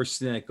viewing, the first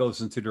thing that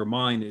goes into their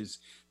mind is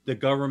the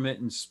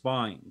government and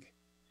spying.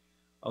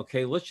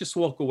 Okay, let's just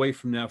walk away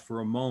from that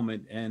for a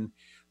moment and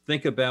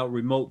think about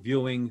remote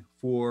viewing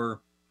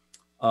for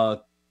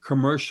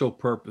commercial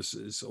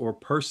purposes or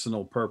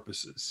personal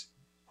purposes.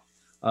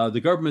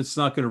 The government's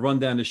not going to run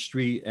down the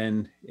street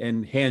and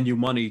hand you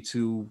money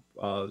to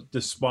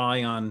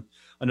spy on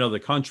another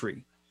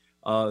country,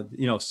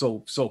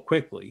 so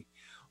quickly.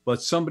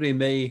 But somebody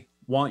may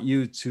want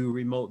you to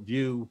remote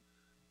view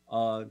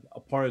a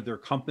part of their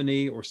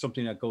company or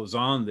something that goes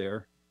on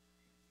there,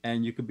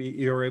 and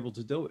you're able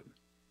to do it.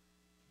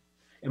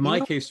 In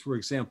my case, for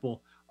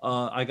example,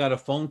 I got a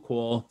phone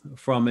call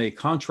from a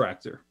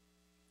contractor,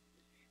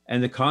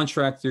 and the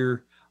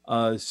contractor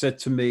said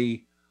to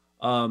me,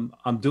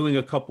 I'm doing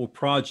a couple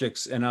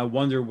projects, and I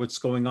wonder what's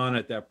going on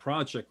at that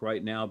project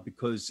right now,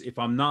 because if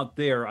I'm not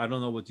there, I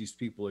don't know what these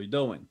people are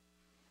doing.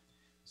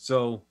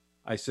 So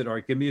I said, all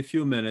right, give me a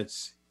few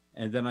minutes.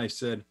 And then I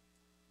said,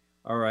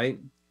 all right.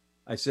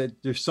 I said,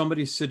 there's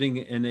somebody sitting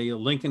in a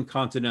Lincoln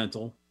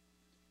Continental.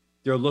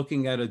 They're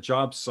looking at a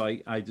job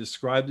site. I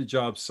described the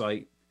job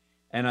site,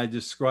 and I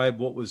described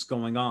what was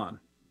going on.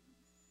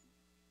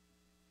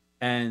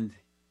 And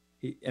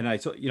I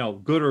told,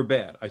 good or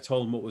bad, I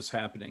told him what was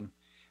happening.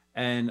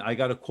 And I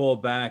got a call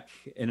back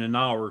in an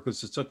hour,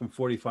 because it took him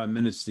 45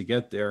 minutes to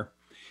get there.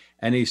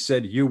 And he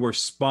said, you were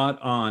spot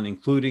on,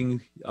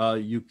 including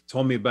you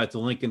told me about the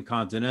Lincoln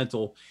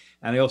Continental.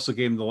 And I also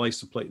gave him the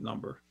license plate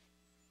number.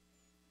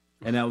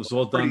 And that was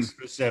all done. Pretty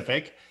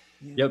specific.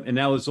 Yep. And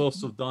that was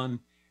also done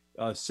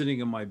sitting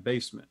in my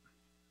basement.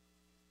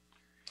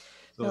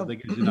 So now, they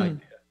give you an idea.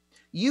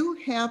 You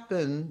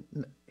happen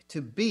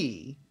to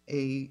be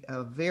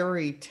a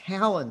very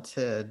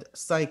talented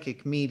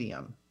psychic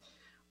medium.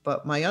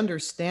 But my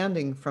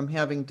understanding from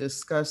having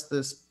discussed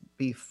this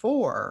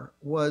before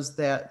was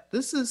that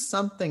this is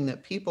something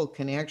that people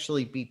can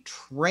actually be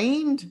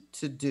trained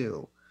to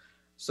do.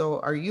 So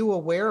are you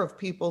aware of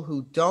people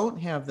who don't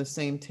have the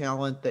same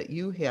talent that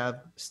you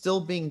have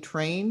still being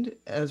trained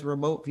as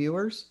remote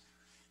viewers?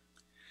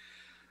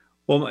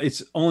 Well,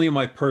 it's only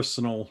my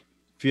personal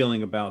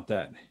feeling about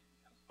that.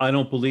 I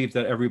don't believe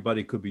that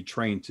everybody could be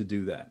trained to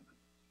do that.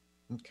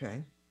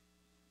 Okay.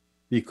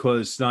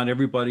 Because not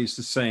everybody's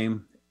the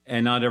same,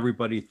 and not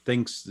everybody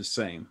thinks the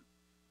same.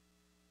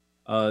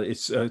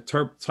 It's a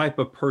type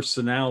of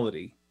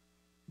personality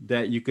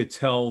that you could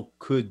tell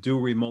could do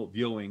remote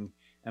viewing,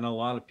 and a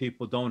lot of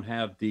people don't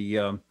have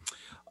the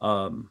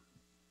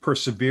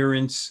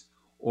perseverance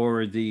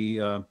or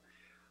the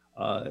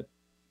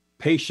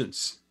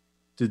patience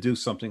to do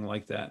something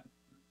like that.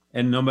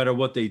 And no matter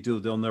what they do,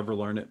 they'll never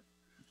learn it.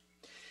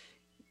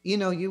 We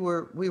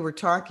were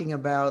talking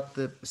about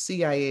the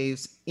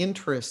CIA's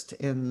interest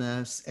in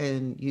this,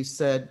 and you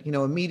said,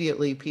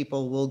 immediately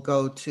people will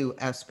go to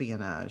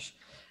espionage.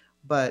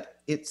 But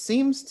it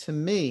seems to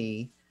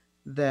me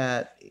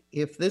that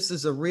if this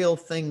is a real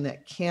thing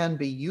that can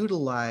be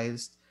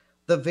utilized,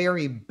 the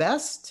very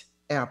best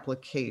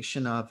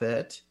application of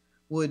it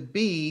would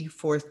be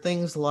for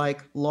things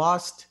like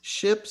lost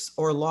ships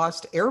or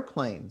lost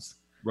airplanes.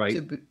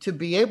 Right. To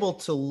be able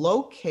to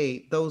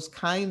locate those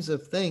kinds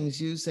of things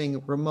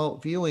using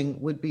remote viewing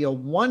would be a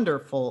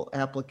wonderful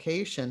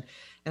application.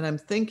 And I'm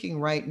thinking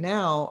right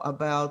now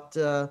about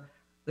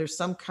there's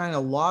some kind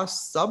of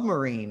lost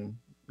submarine,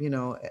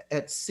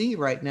 at sea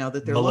right now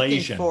that they're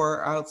looking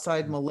for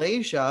outside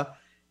Malaysia,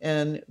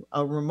 and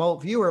a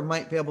remote viewer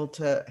might be able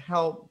to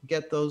help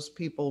get those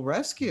people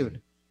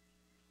rescued.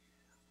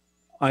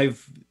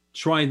 I've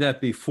tried that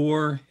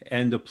before,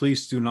 and the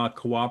police do not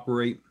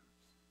cooperate.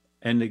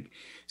 And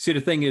the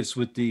thing is,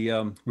 with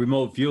the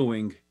remote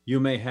viewing, you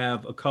may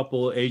have a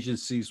couple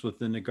agencies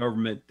within the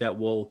government that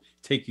will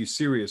take you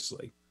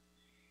seriously.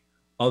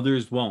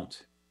 Others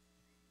won't.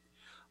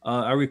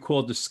 I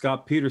recall the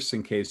Scott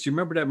Peterson case. Do you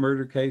remember that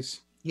murder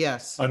case?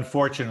 Yes.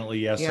 Unfortunately,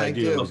 yes, Yeah, I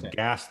do. It was Okay.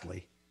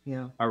 ghastly.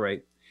 Yeah. All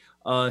right.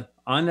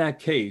 On that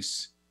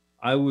case,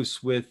 I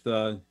was with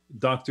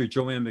Dr.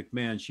 Joanne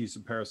McMahon. She's a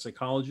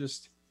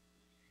parapsychologist.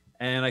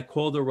 And I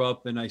called her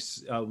up, and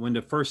when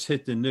it first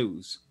hit the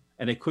news,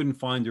 and they couldn't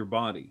find her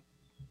body.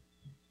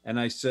 And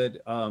I said,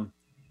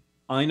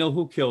 I know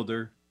who killed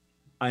her.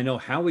 I know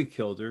how he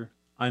killed her.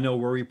 I know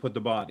where he put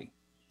the body.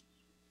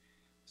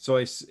 So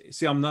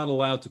I'm not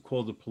allowed to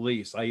call the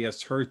police. I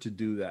asked her to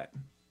do that.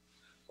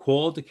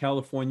 Call the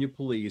California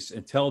police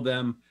and tell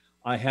them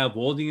I have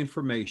all the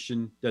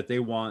information that they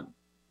want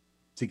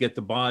to get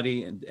the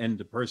body and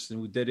the person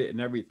who did it and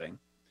everything.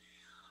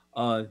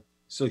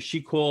 So she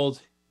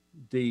called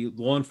the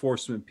law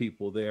enforcement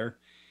people there,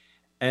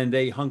 and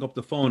they hung up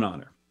the phone on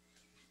her.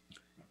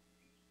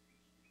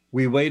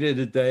 We waited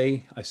a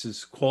day. I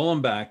says, call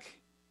them back.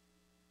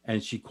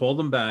 And she called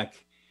them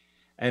back,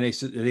 and they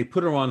said they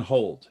put her on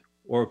hold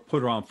or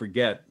put her on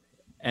forget.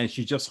 And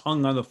she just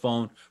hung on the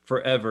phone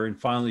forever. And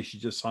finally, she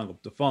just hung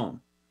up the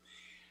phone.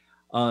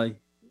 I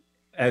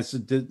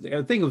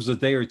think it was a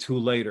day or two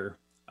later,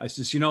 I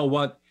says, you know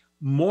what?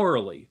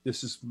 Morally,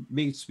 this is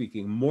me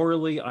speaking.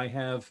 Morally, I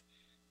have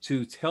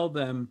to tell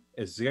them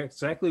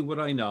exactly what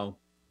I know.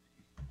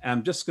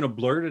 I'm just going to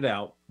blurt it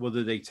out,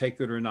 whether they take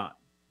it or not.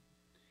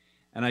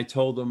 And I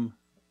told them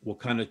what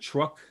kind of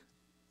truck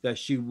that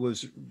she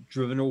was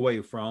driven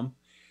away from,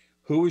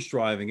 who was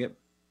driving it,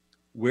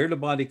 where the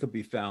body could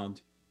be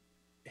found,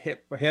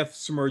 half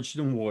submerged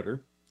in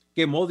water,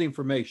 gave them all the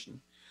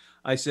information.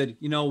 I said,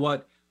 you know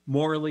what?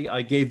 Morally,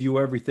 I gave you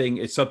everything.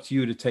 It's up to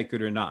you to take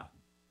it or not.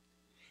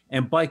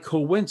 And by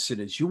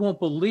coincidence, you won't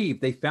believe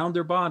they found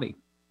their body.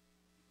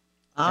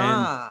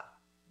 Ah.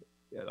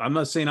 And I'm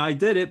not saying I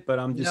did it, but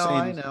I'm just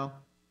saying. I know.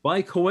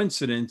 By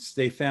coincidence,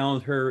 they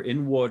found her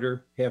in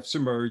water, half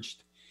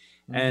submerged,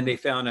 and they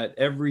found out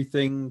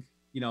everything,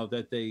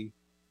 that they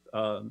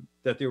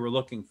were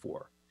looking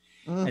for.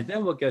 And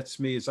then what gets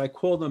me is I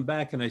called them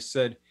back and I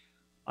said,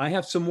 I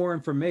have some more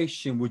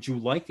information. Would you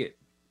like it?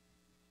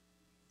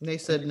 And they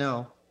said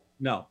no.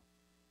 No.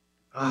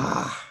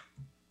 Ah.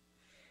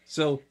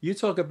 So you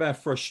talk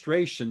about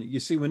frustration. You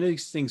see, when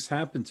these things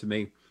happen to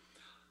me,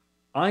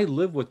 I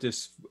live with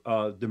this,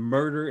 the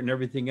murder and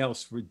everything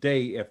else for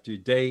day after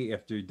day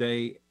after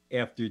day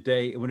after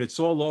day. And when it's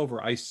all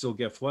over, I still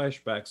get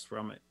flashbacks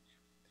from it.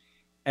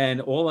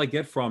 And all I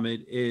get from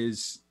it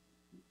is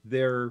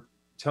they're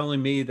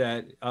telling me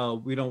that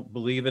we don't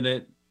believe in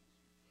it,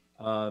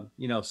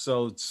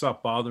 so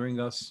stop bothering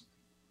us.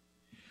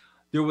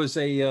 There was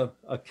a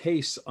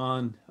case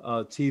on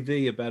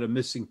TV about a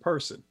missing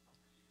person.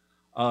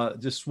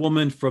 This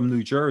woman from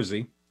New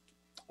Jersey,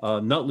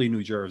 Nutley,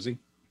 New Jersey,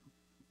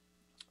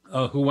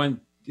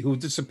 who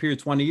disappeared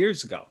 20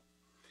 years ago.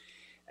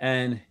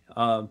 And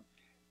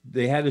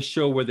they had a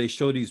show where they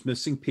showed these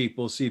missing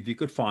people, see if you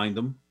could find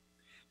them.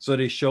 So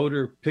they showed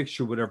her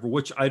picture, whatever,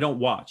 which I don't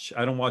watch.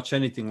 I don't watch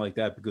anything like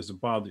that because it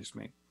bothers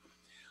me.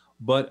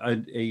 But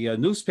a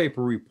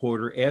newspaper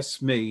reporter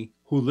asked me,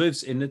 who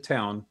lives in the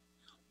town,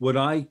 would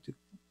I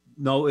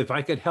know if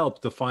I could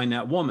help to find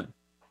that woman?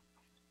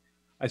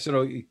 I said,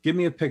 oh, give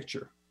me a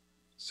picture.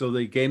 So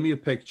they gave me a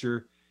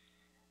picture,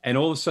 and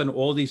all of a sudden,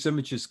 all these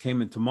images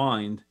came into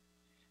mind.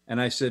 And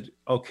I said,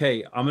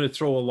 okay, I'm going to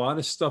throw a lot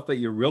of stuff at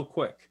you real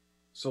quick.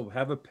 So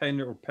have a pen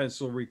or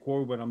pencil,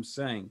 record what I'm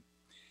saying.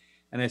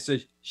 And I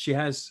said, she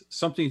has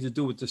something to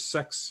do with the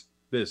sex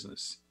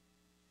business.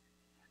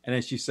 And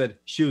then she said,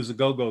 she was a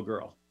go-go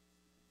girl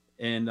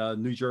in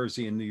New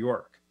Jersey and New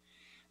York.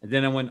 And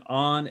then I went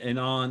on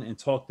and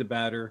talked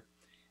about her.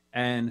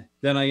 And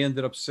then I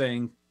ended up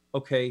saying,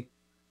 okay,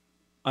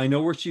 I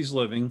know where she's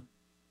living.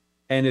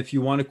 And if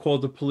you want to call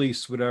the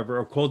police, whatever,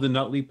 or call the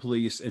Nutley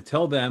police and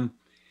tell them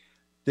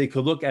they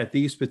could look at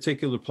these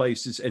particular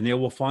places and they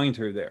will find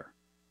her there.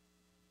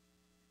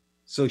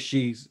 So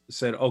she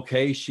said,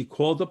 okay, she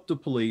called up the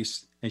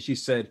police and she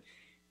said,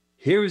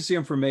 here is the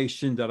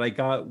information that I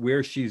got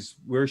where she's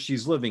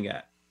living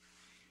at.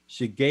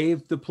 She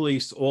gave the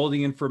police all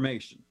the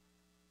information.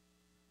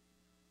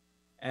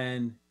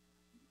 And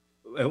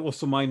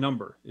also my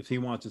number if he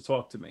wanted to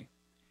talk to me.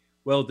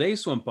 Well,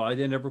 days went by,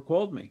 they never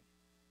called me.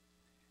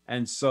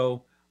 And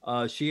so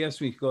she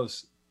asked me, she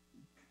goes,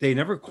 they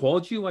never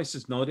called you? I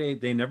says, no,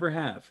 they never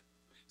have.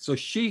 So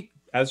she,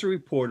 as a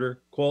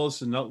reporter, calls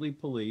the Nutley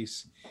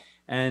police.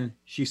 And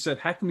she said,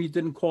 how come you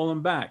didn't call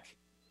him back?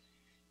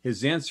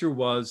 His answer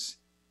was,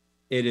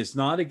 it is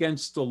not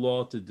against the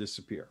law to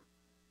disappear.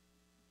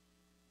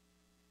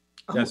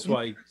 That's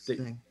why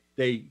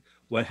they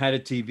had a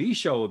TV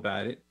show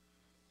about it.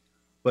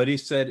 But he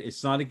said,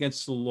 it's not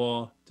against the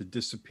law to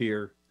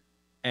disappear.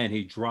 And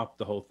he dropped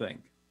the whole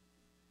thing.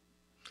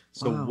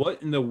 So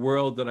what in the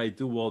world did I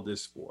do all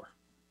this for?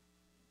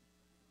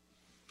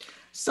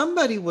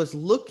 Somebody was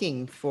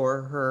looking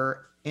for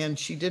her and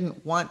she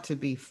didn't want to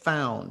be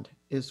found,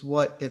 is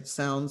what it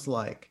sounds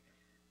like.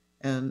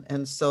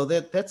 And so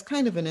that's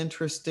kind of an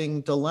interesting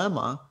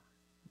dilemma,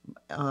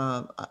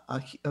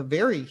 a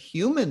very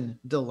human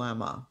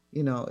dilemma.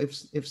 You know,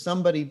 if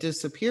somebody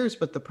disappears,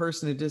 but the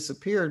person who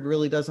disappeared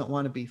really doesn't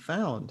want to be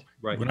found.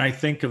 Right. When I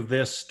think of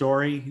this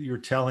story you're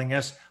telling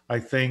us, I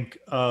think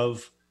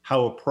of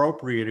how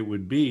appropriate it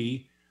would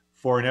be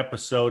for an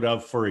episode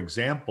of, for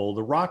example,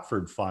 the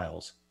Rockford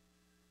Files.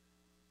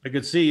 I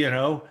could see,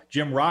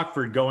 Jim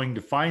Rockford going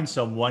to find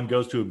someone,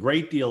 goes to a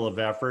great deal of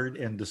effort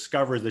and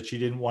discovers that she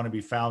didn't want to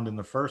be found in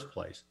the first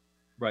place.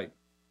 Right.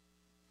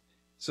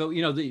 So,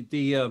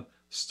 the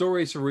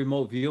stories of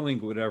remote viewing,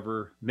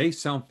 whatever, may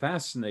sound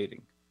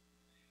fascinating.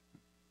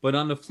 But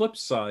on the flip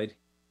side,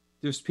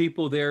 there's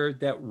people there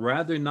that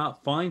rather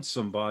not find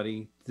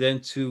somebody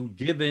than to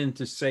give in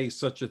to say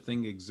such a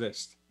thing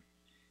exists.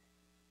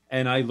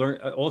 And I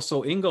learned,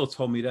 also Ingo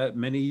told me that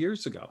many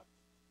years ago.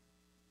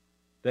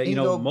 That,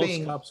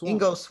 most cops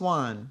won't. Ingo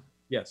Swann.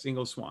 Yes,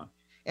 Ingo Swann.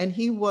 And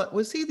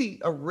was he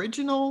the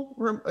original,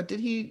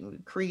 did he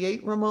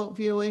create remote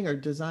viewing or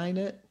design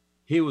it?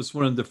 He was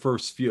one of the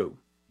first few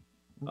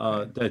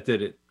that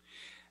did it.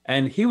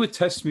 And he would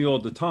test me all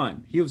the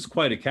time. He was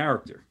quite a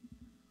character.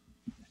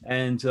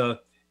 And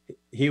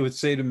he would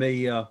say to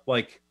me,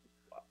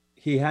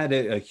 he had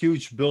a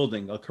huge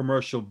building, a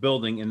commercial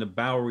building in the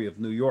Bowery of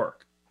New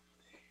York.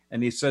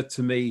 And he said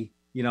to me,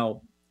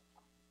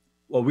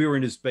 well, we were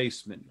in his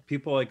basement.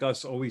 People like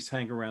us always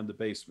hang around the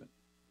basement.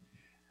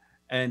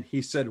 And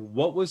he said,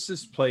 what was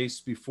this place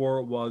before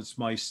it was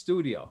my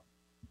studio?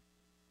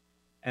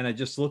 And I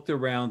just looked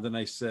around and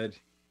I said,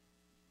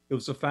 it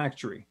was a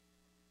factory.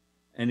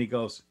 And he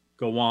goes,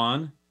 go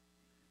on.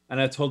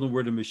 And I told him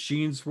where the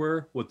machines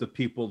were, what the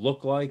people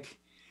looked like.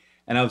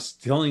 And I was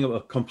telling him a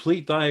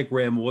complete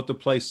diagram of what the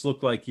place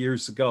looked like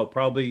years ago,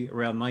 probably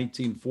around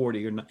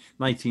 1940 or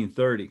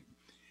 1930.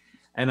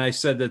 And I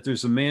said that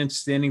there's a man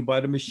standing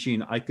by the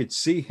machine. I could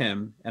see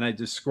him, and I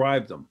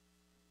described him.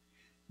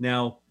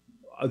 Now,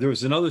 there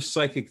was another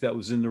psychic that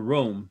was in the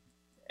room,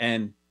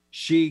 and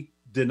she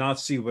did not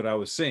see what I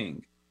was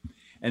seeing.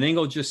 And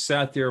Ingo just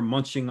sat there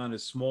munching on a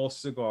small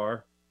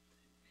cigar.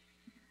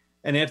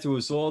 And after it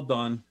was all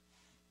done,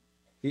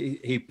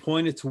 he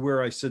pointed to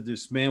where I said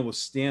this man was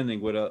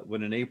standing with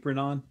an apron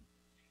on,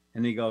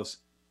 and he goes,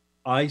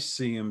 "I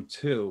see him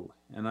too,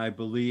 and I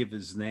believe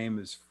his name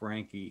is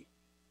Frankie."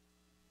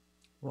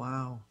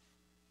 Wow.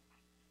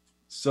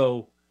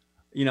 So,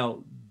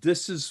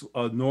 this is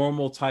a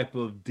normal type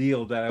of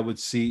deal that I would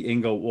see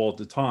Ingo all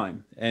the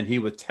time, and he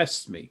would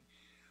test me.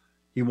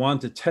 He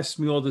wanted to test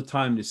me all the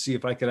time to see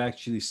if I could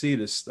actually see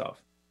this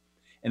stuff.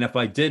 And if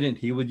I didn't,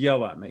 he would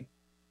yell at me.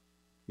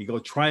 He'd go,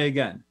 try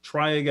again.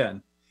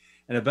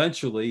 And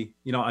eventually,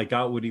 I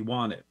got what he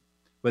wanted.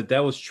 But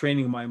that was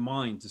training my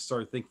mind to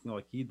start thinking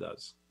like he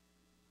does.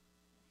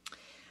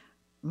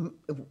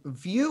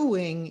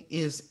 Viewing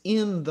is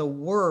in the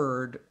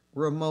word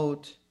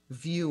remote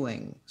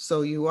viewing.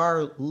 So you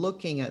are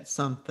looking at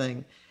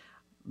something.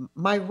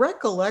 My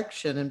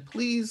recollection, and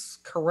please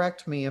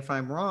correct me if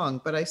I'm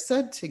wrong, but I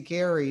said to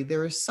Gary,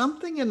 there is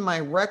something in my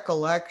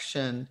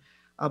recollection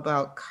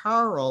about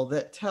Carl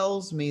that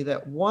tells me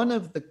that one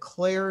of the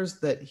clairs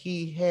that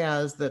he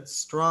has that's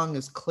strong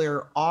is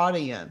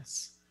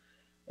clairaudience.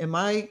 Am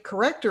I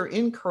correct or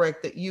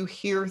incorrect that you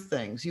hear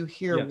things, you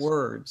hear Yes.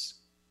 words?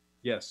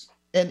 Yes.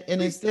 And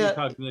is that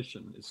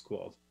precognition is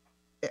called.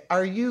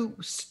 Are you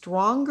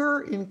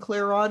stronger in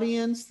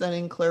clairaudience than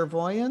in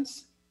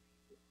clairvoyance?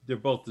 They're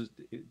both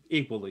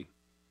equally.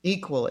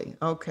 Equally,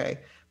 okay.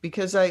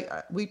 Because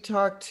we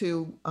talked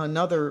to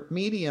another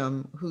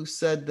medium who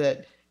said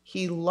that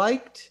he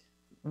liked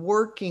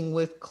working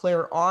with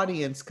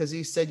clairaudience because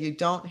he said you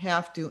don't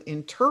have to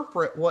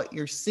interpret what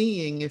you're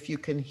seeing if you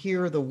can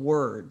hear the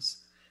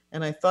words.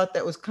 And I thought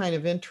that was kind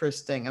of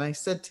interesting. And I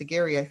said to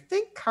Gary, I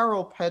think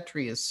Carl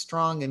Petrie is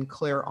strong in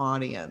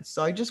clairaudience.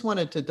 So I just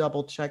wanted to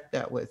double check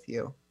that with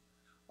you.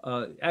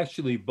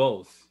 Actually,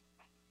 both.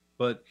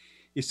 But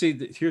you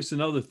see, here's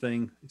another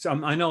thing.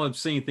 I know I'm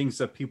saying things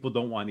that people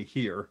don't want to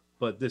hear,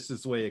 but this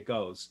is the way it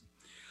goes.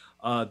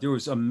 There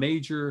was a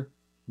major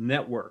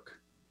network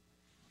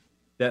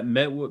that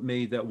met with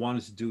me that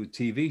wanted to do a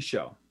TV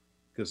show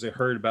because they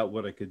heard about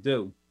what I could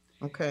do.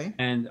 Okay.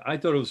 And I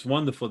thought it was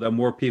wonderful that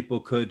more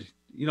people could,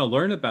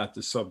 learn about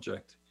the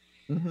subject.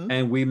 Mm-hmm.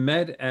 And we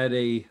met at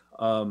a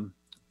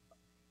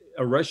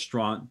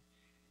restaurant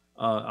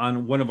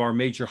on one of our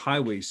major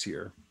highways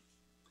here.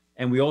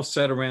 And we all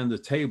sat around the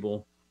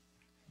table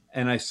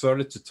and I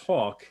started to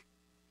talk,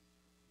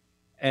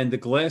 and the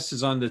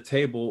glasses on the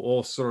table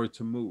all started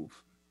to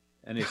move,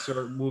 and they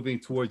started moving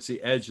towards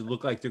the edge. It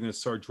looked like they're going to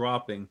start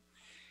dropping.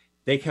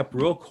 They kept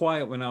real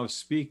quiet when I was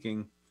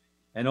speaking,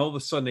 and all of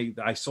a sudden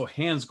I saw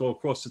hands go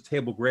across the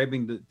table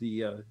grabbing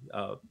the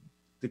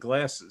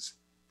glasses.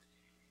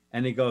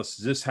 And he goes,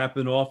 "Does this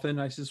happen often?"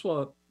 I says,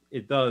 "Well,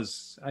 it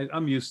does.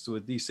 I'm used to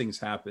it. These things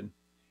happen."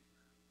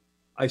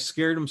 I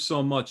scared them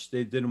so much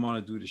they didn't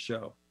want to do the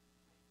show.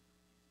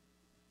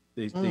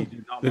 They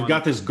did not. They've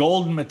got this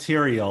golden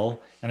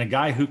material and a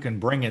guy who can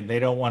bring it. They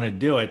don't want to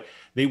do it.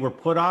 They were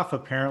put off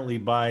apparently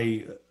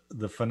by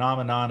the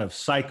phenomenon of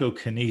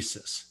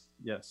psychokinesis.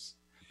 Yes.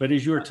 But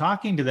as you were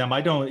talking to them,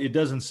 it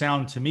doesn't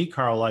sound to me,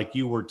 Carl, like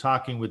you were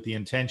talking with the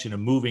intention of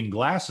moving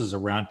glasses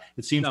around.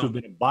 It seems to have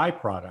been a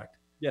byproduct.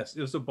 Yes,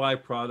 it was a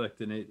byproduct,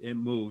 and it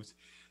moved.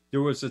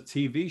 There was a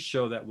TV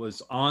show that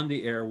was on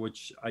the air,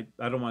 which I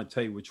don't want to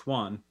tell you which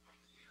one,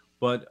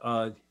 but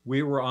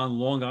we were on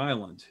Long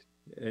Island,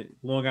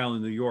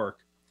 New York,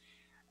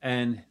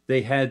 and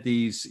they had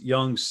these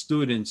young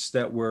students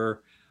that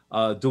were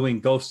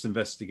doing ghost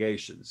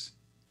investigations.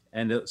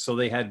 And so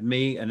they had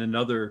me and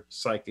another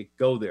psychic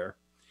go there,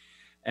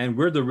 and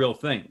we're the real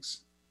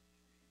things.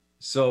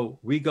 So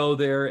we go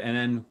there, and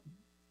then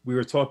we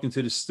were talking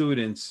to the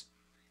students,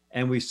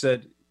 and we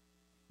said,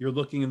 "You're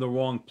looking in the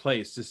wrong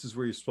place. This is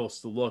where you're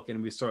supposed to look."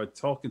 And we started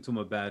talking to them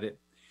about it.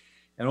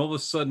 And all of a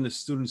sudden, the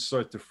students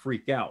started to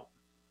freak out.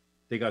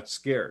 They got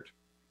scared.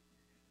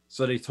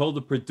 So they told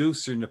the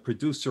producer, and the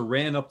producer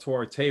ran up to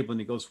our table and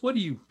he goes, "What are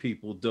you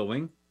people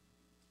doing?"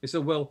 They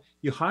said, "Well,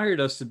 you hired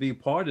us to be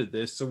part of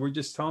this, so we're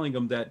just telling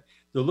them that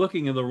they're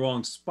looking in the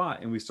wrong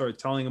spot." And we started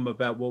telling them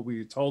about what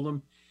we told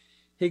them.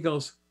 He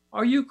goes,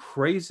 "Are you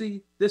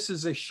crazy? This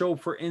is a show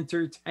for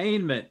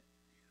entertainment.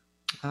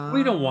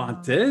 We don't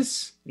want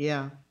this."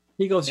 Yeah.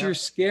 He goes, Yeah. "You're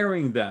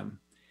scaring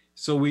them."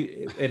 So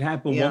it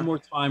happened Yeah. one more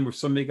time where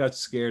somebody got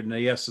scared and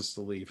they asked us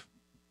to leave.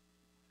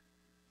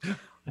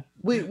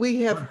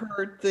 We have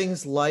heard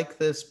things like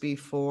this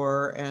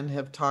before and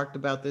have talked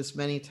about this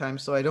many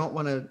times. So I don't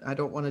want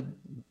to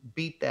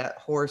beat that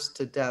horse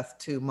to death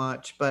too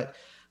much. But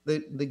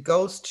the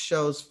ghost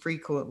shows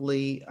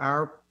frequently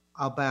are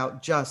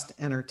about just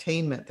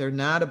entertainment. They're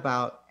not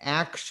about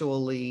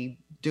actually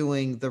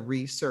doing the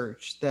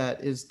research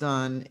that is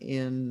done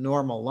in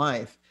normal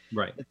life.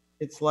 Right.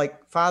 It's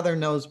like Father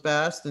Knows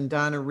Best and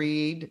Donna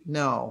Reed.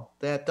 No,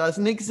 that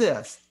doesn't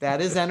exist. That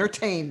is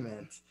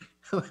entertainment.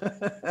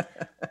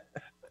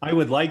 I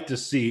would like to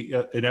see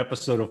an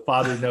episode of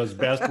Father Knows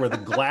Best where the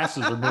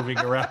glasses are moving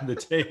around the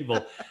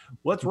table.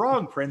 What's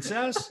wrong,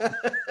 princess?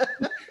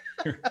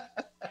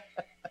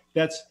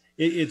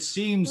 It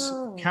seems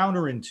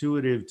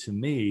counterintuitive to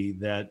me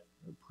that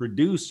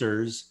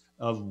producers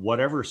of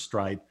whatever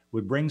stripe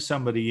would bring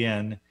somebody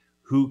in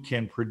who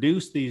can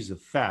produce these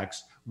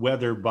effects,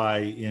 whether by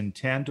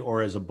intent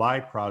or as a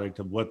byproduct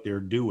of what they're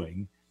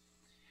doing,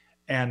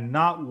 and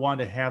not want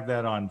to have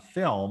that on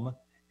film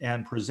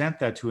and present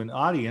that to an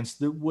audience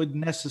that would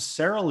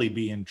necessarily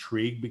be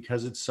intrigued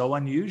because it's so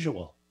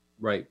unusual.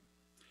 Right.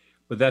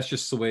 But that's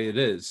just the way it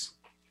is.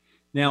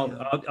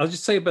 Now, I'll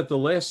just say about the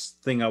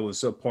last thing I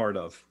was a part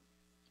of.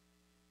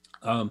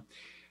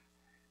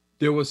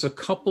 There was a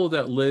couple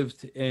that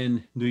lived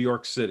in New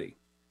York City.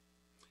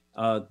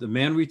 The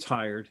man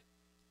retired,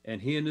 and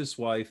he and his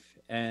wife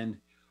and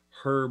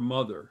her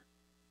mother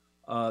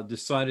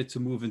decided to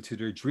move into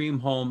their dream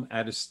home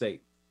out of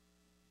state.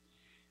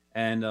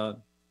 And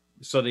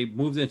so they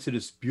moved into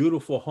this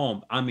beautiful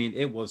home. I mean,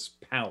 it was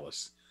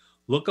palace.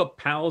 Look up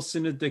palace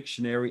in the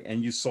dictionary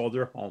and you saw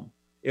their home.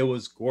 It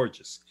was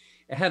gorgeous.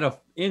 It had an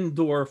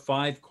indoor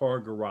 5-car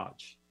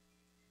garage.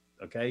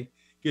 Okay?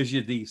 Gives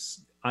you the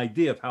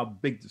idea of how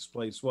big this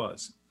place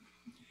was.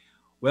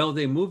 Well,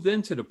 they moved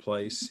into the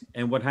place,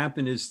 and what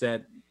happened is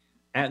that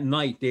at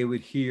night they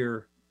would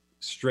hear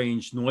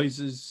strange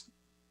noises,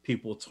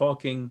 people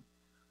talking,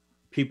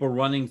 people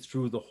running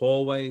through the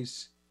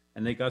hallways,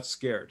 and they got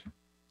scared.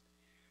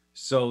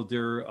 So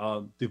they're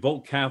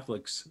devout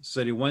Catholics.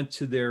 So they went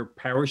to their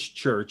parish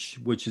church,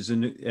 which is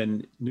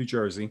in New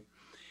Jersey,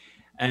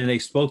 and they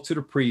spoke to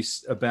the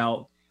priest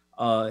about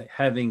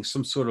having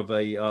some sort of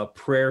a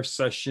prayer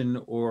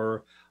session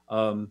or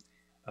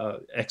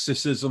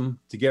exorcism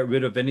to get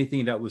rid of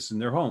anything that was in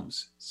their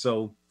homes.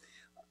 So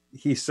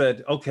he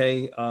said,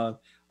 okay, I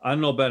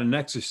don't know about an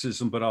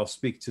exorcism, but I'll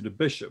speak to the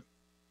bishop.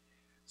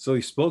 So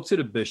he spoke to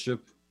the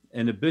bishop,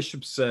 and the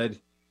bishop said,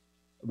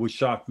 which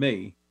shocked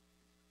me,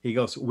 he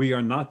goes, we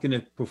are not going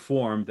to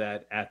perform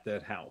that at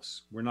that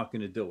house. We're not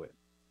going to do it.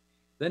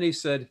 Then he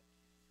said,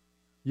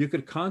 you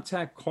could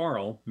contact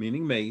Carl,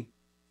 meaning me,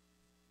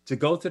 to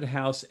go to the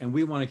house, and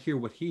we want to hear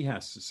what he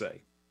has to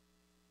say.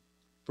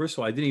 First of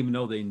all, I didn't even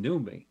know they knew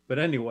me. But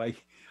anyway,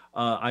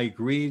 I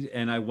agreed,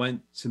 and I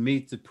went to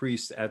meet the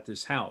priest at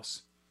this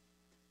house.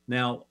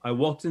 Now, I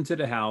walked into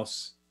the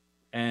house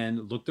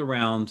and looked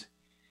around,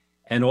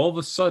 and all of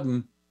a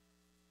sudden,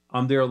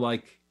 I'm there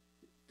like,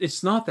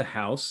 it's not the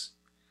house.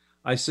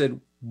 I said,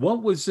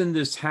 what was in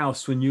this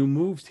house when you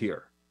moved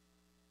here?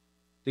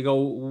 They go,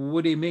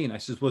 what do you mean? I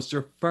said, was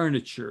there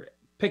furniture,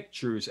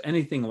 pictures,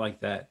 anything like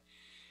that?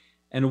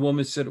 And the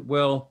woman said,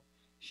 well,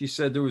 she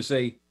said there was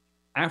a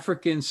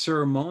African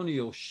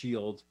ceremonial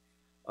shield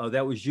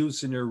that was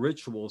used in their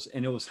rituals,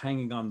 and it was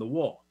hanging on the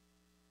wall.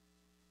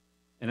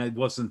 And I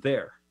wasn't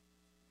there.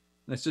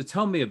 And I said,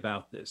 tell me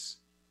about this.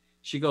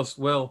 She goes,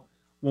 well,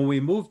 when we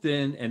moved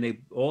in and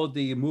all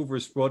the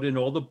movers brought in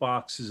all the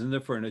boxes and the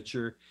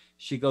furniture,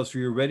 she goes,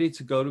 we were ready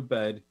to go to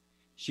bed.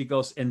 She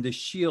goes, and the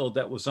shield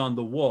that was on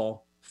the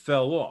wall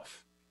fell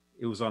off.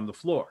 It was on the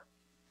floor.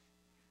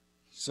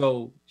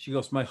 So she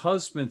goes, my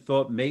husband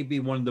thought maybe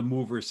one of the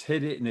movers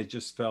hit it and it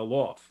just fell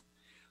off.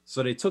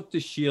 So they took the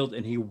shield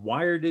and he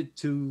wired it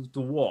to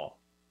the wall.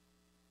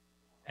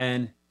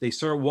 And they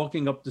started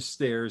walking up the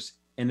stairs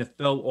and it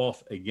fell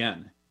off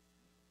again.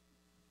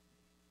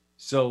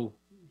 So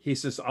he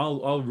says,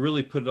 I'll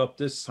really put it up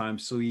this time.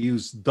 So he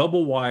used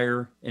double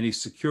wire and he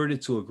secured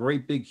it to a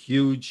great big,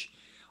 huge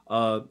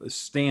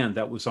stand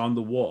that was on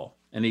the wall.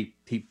 And he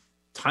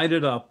tied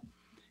it up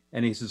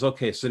and he says,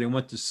 okay, so they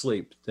went to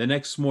sleep. The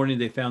next morning,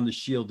 they found the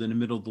shield in the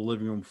middle of the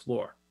living room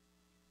floor.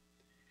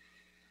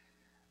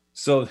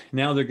 So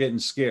now they're getting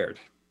scared.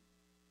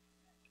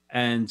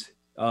 And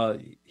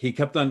he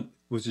kept on,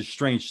 which is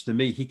strange to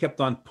me, he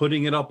kept on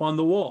putting it up on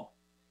the wall.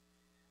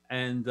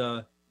 And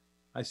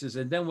I says,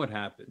 and then what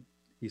happened?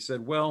 He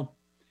said, well,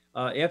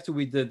 after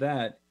we did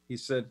that, he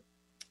said,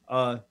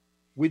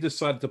 we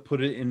decided to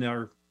put it in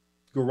our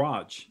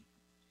garage.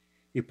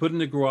 He put it in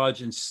the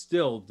garage, and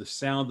still the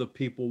sound of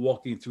people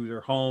walking through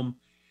their home,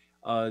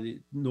 the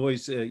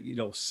noise,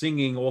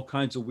 singing, all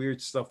kinds of weird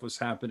stuff was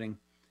happening.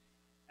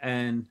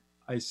 And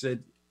I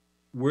said,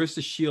 where's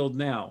the shield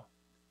now?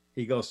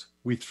 He goes,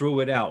 we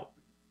threw it out.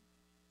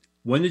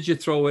 When did you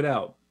throw it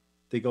out?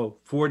 They go,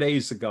 4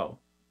 days ago.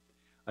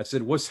 I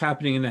said, what's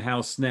happening in the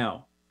house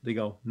now? They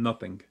go,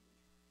 nothing.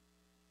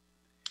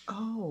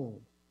 Oh,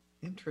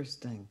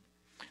 interesting.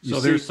 So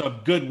there's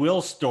some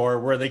Goodwill store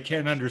where they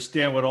can't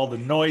understand what all the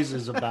noise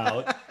is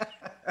about.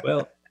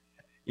 Well,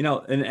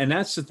 and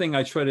that's the thing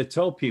I try to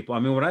tell people. I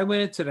mean, when I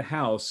went into the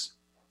house,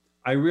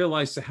 I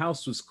realized the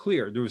house was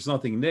clear. There was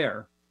nothing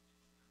there.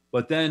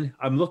 But then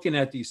I'm looking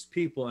at these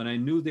people and I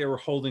knew they were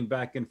holding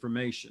back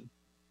information.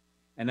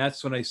 And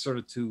that's when I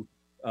started to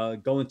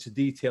go into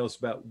details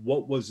about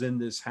what was in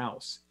this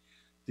house.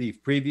 The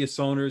previous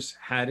owners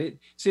had it.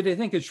 See, they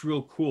think it's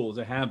real cool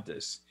to have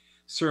this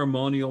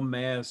ceremonial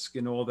mask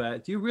and all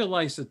that. Do you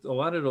realize that a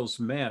lot of those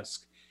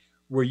masks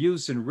were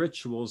used in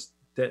rituals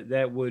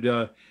that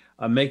would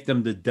make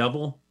them the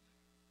devil,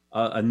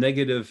 a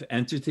negative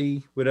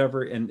entity,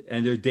 whatever, and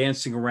they're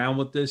dancing around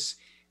with this.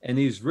 And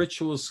these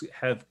rituals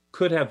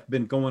could have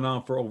been going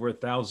on for over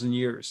 1,000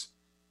 years.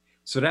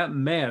 So that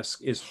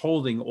mask is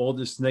holding all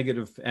this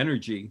negative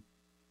energy.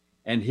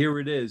 And here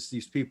it is.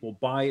 These people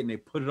buy it and they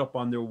put it up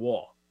on their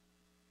wall.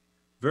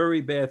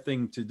 very bad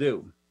thing to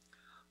do.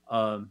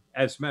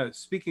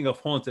 Speaking of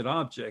haunted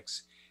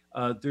objects,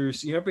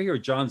 you ever hear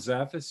of John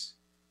Zaffis?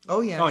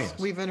 Oh yes.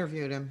 We've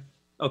interviewed him.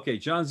 Okay,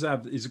 John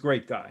Zaffis is a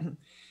great guy.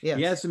 Yes.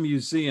 He has a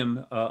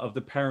museum of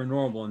the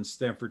paranormal in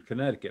Stamford,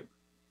 Connecticut.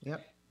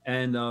 Yep.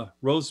 And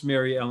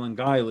Rosemary Ellen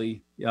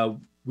Guiley,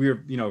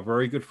 we're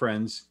very good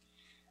friends,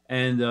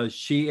 and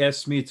she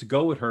asked me to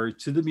go with her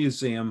to the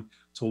museum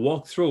to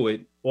walk through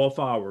it off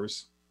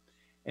hours,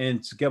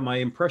 and to get my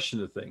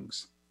impression of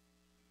things.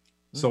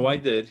 Mm-hmm. So I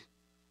did,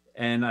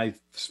 and I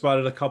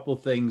spotted a couple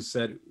of things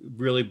that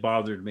really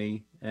bothered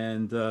me,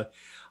 and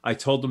I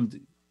told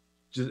them,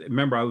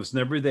 remember, I was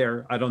never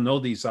there. I don't know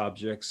these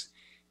objects.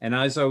 And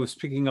as I was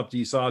picking up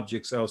these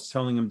objects, I was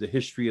telling him the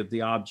history of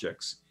the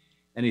objects.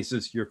 And he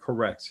says, "You're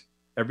correct.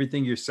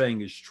 Everything you're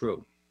saying is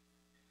true."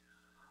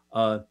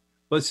 But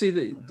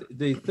see,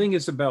 the thing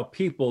is about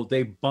people,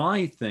 they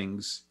buy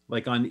things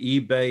like on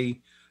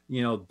eBay,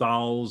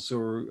 dolls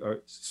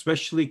or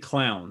especially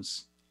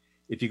clowns.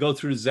 If you go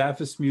through the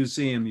Zaffis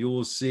Museum, you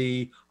will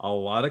see a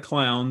lot of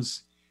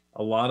clowns,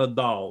 a lot of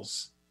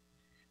dolls.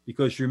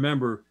 Because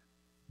remember,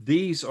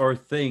 these are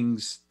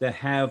things that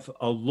have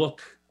a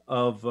look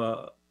of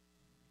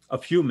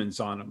humans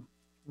on them.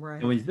 Right.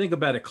 And when you think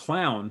about a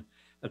clown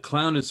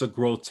is a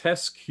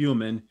grotesque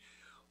human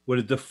with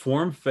a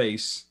deformed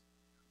face,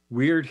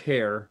 weird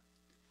hair,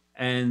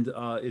 and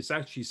it's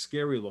actually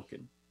scary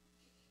looking.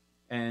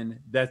 And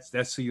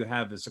that's who you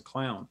have as a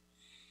clown.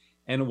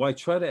 And what I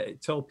try to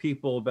tell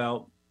people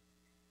about,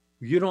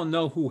 you don't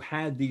know who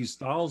had these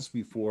dolls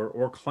before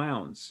or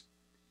clowns.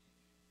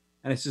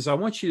 And I says, I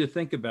want you to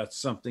think about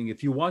something.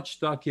 If you watch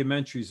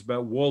documentaries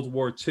about World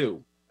War II,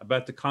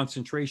 about the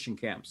concentration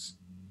camps,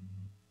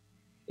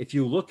 if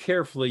you look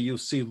carefully, you'll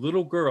see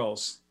little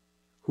girls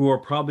who are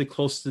probably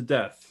close to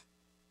death,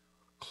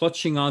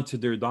 clutching onto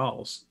their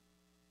dolls.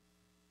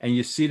 And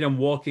you see them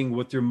walking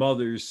with their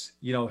mothers,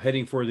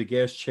 heading for the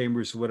gas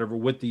chambers or whatever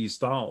with these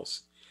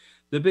dolls.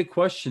 The big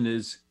question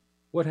is,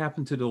 what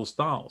happened to those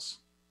dolls?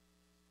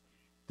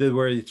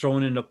 Were they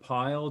thrown in a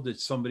pile? Did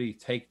somebody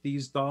take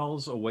these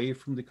dolls away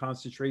from the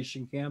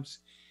concentration camps?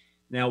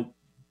 Now,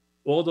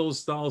 all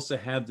those dolls that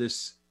have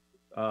this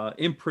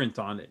imprint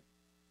on it,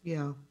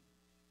 yeah,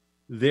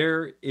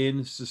 they're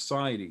in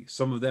society.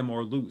 Some of them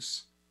are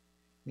loose.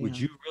 Yeah. Would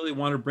you really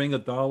want to bring a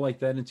doll like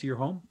that into your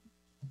home?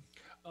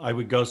 I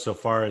would go so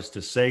far as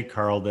to say,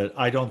 Carl, that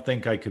I don't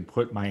think I could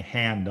put my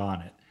hand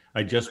on it.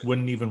 I just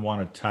wouldn't even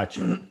want to touch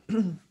it.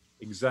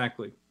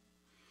 Exactly.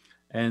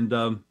 And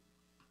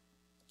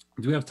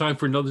do we have time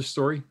for another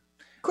story?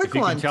 Quick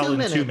one, 2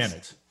 minutes. 2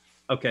 minutes.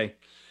 Okay.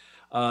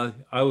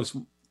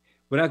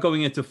 Without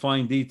going into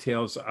fine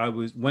details, I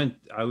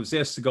was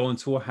asked to go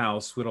into a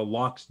house with a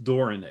locked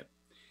door in it.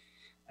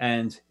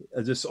 And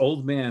this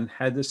old man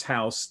had this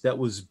house that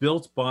was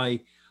built by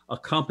a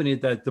company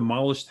that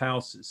demolished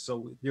houses.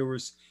 So there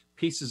was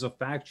pieces of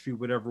factory,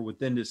 whatever,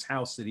 within this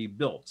house that he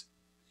built.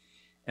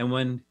 And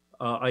when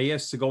I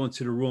asked to go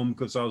into the room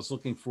because I was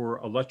looking for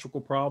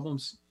electrical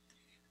problems,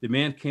 the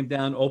man came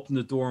down, opened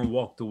the door, and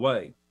walked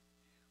away.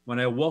 When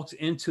I walked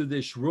into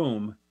this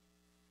room,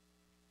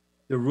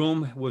 the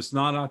room was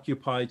not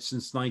occupied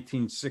since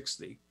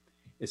 1960.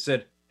 It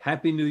said,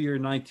 "Happy New Year,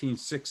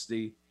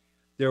 1960.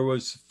 There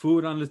was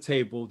food on the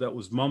table that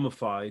was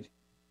mummified,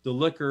 the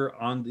liquor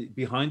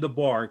behind the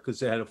bar, because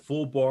they had a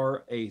full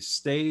bar, a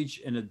stage,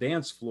 and a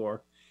dance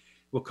floor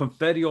with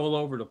confetti all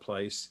over the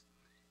place.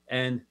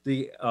 And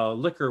the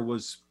liquor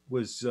was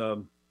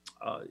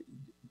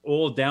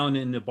all down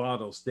in the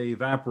bottles. They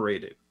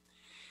evaporated."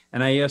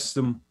 And I asked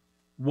him,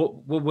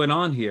 what went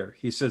on here?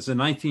 He says, in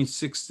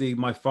 1960,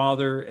 my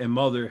father and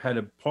mother had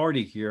a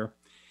party here.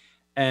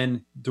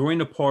 And during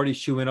the party,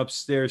 she went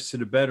upstairs to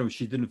the bedroom.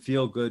 She didn't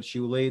feel good. She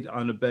laid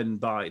on the bed and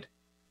died.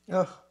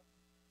 Ugh.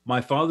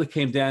 My father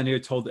came down here,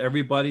 told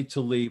everybody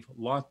to leave,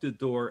 locked the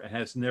door, and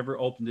has never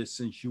opened it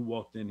since you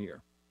walked in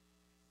here.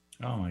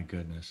 Oh, my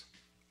goodness.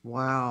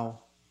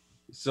 Wow.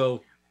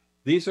 So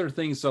these are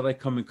things that I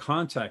come in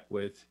contact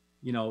with,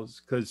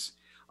 because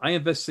I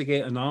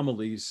investigate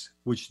anomalies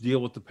which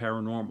deal with the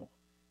paranormal.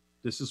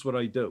 This is what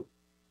I do.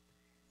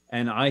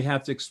 And I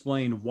have to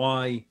explain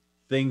why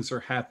things are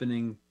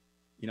happening,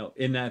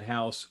 in that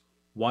house.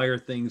 Why are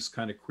things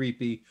kind of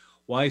creepy?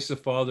 Why is the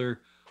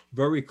father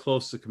very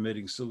close to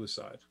committing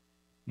suicide?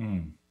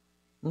 Mm.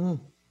 Mm.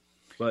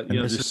 But,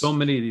 there's so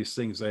many of these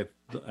things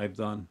I've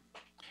done.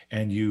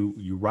 And you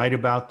write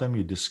about them,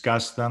 you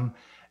discuss them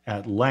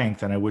at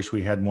length. And I wish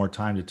we had more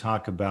time to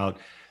talk about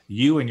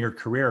you and your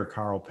career,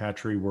 Carl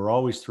Petrie. We're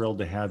always thrilled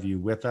to have you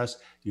with us.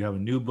 You have a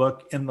new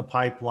book in the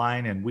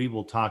pipeline, and we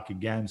will talk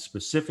again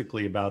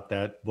specifically about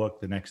that book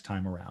the next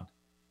time around.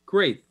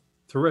 Great.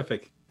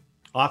 Terrific.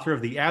 Author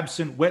of The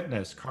Absent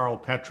Witness, Carl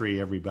Petrie,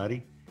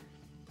 everybody.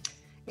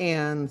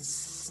 And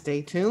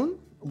stay tuned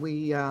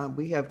We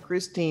have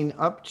Christine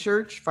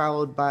Upchurch,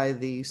 followed by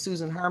the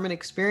Susan Harmon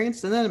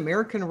Experience, and then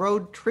American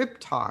Road Trip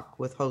Talk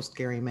with host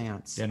Gary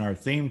Mance. And our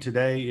theme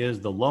today is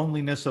the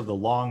loneliness of the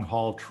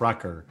long-haul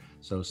trucker.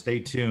 So stay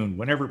tuned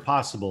whenever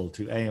possible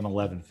to AM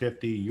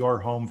 1150, your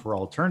home for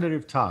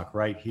alternative talk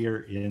right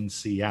here in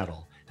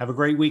Seattle. Have a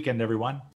great weekend, everyone.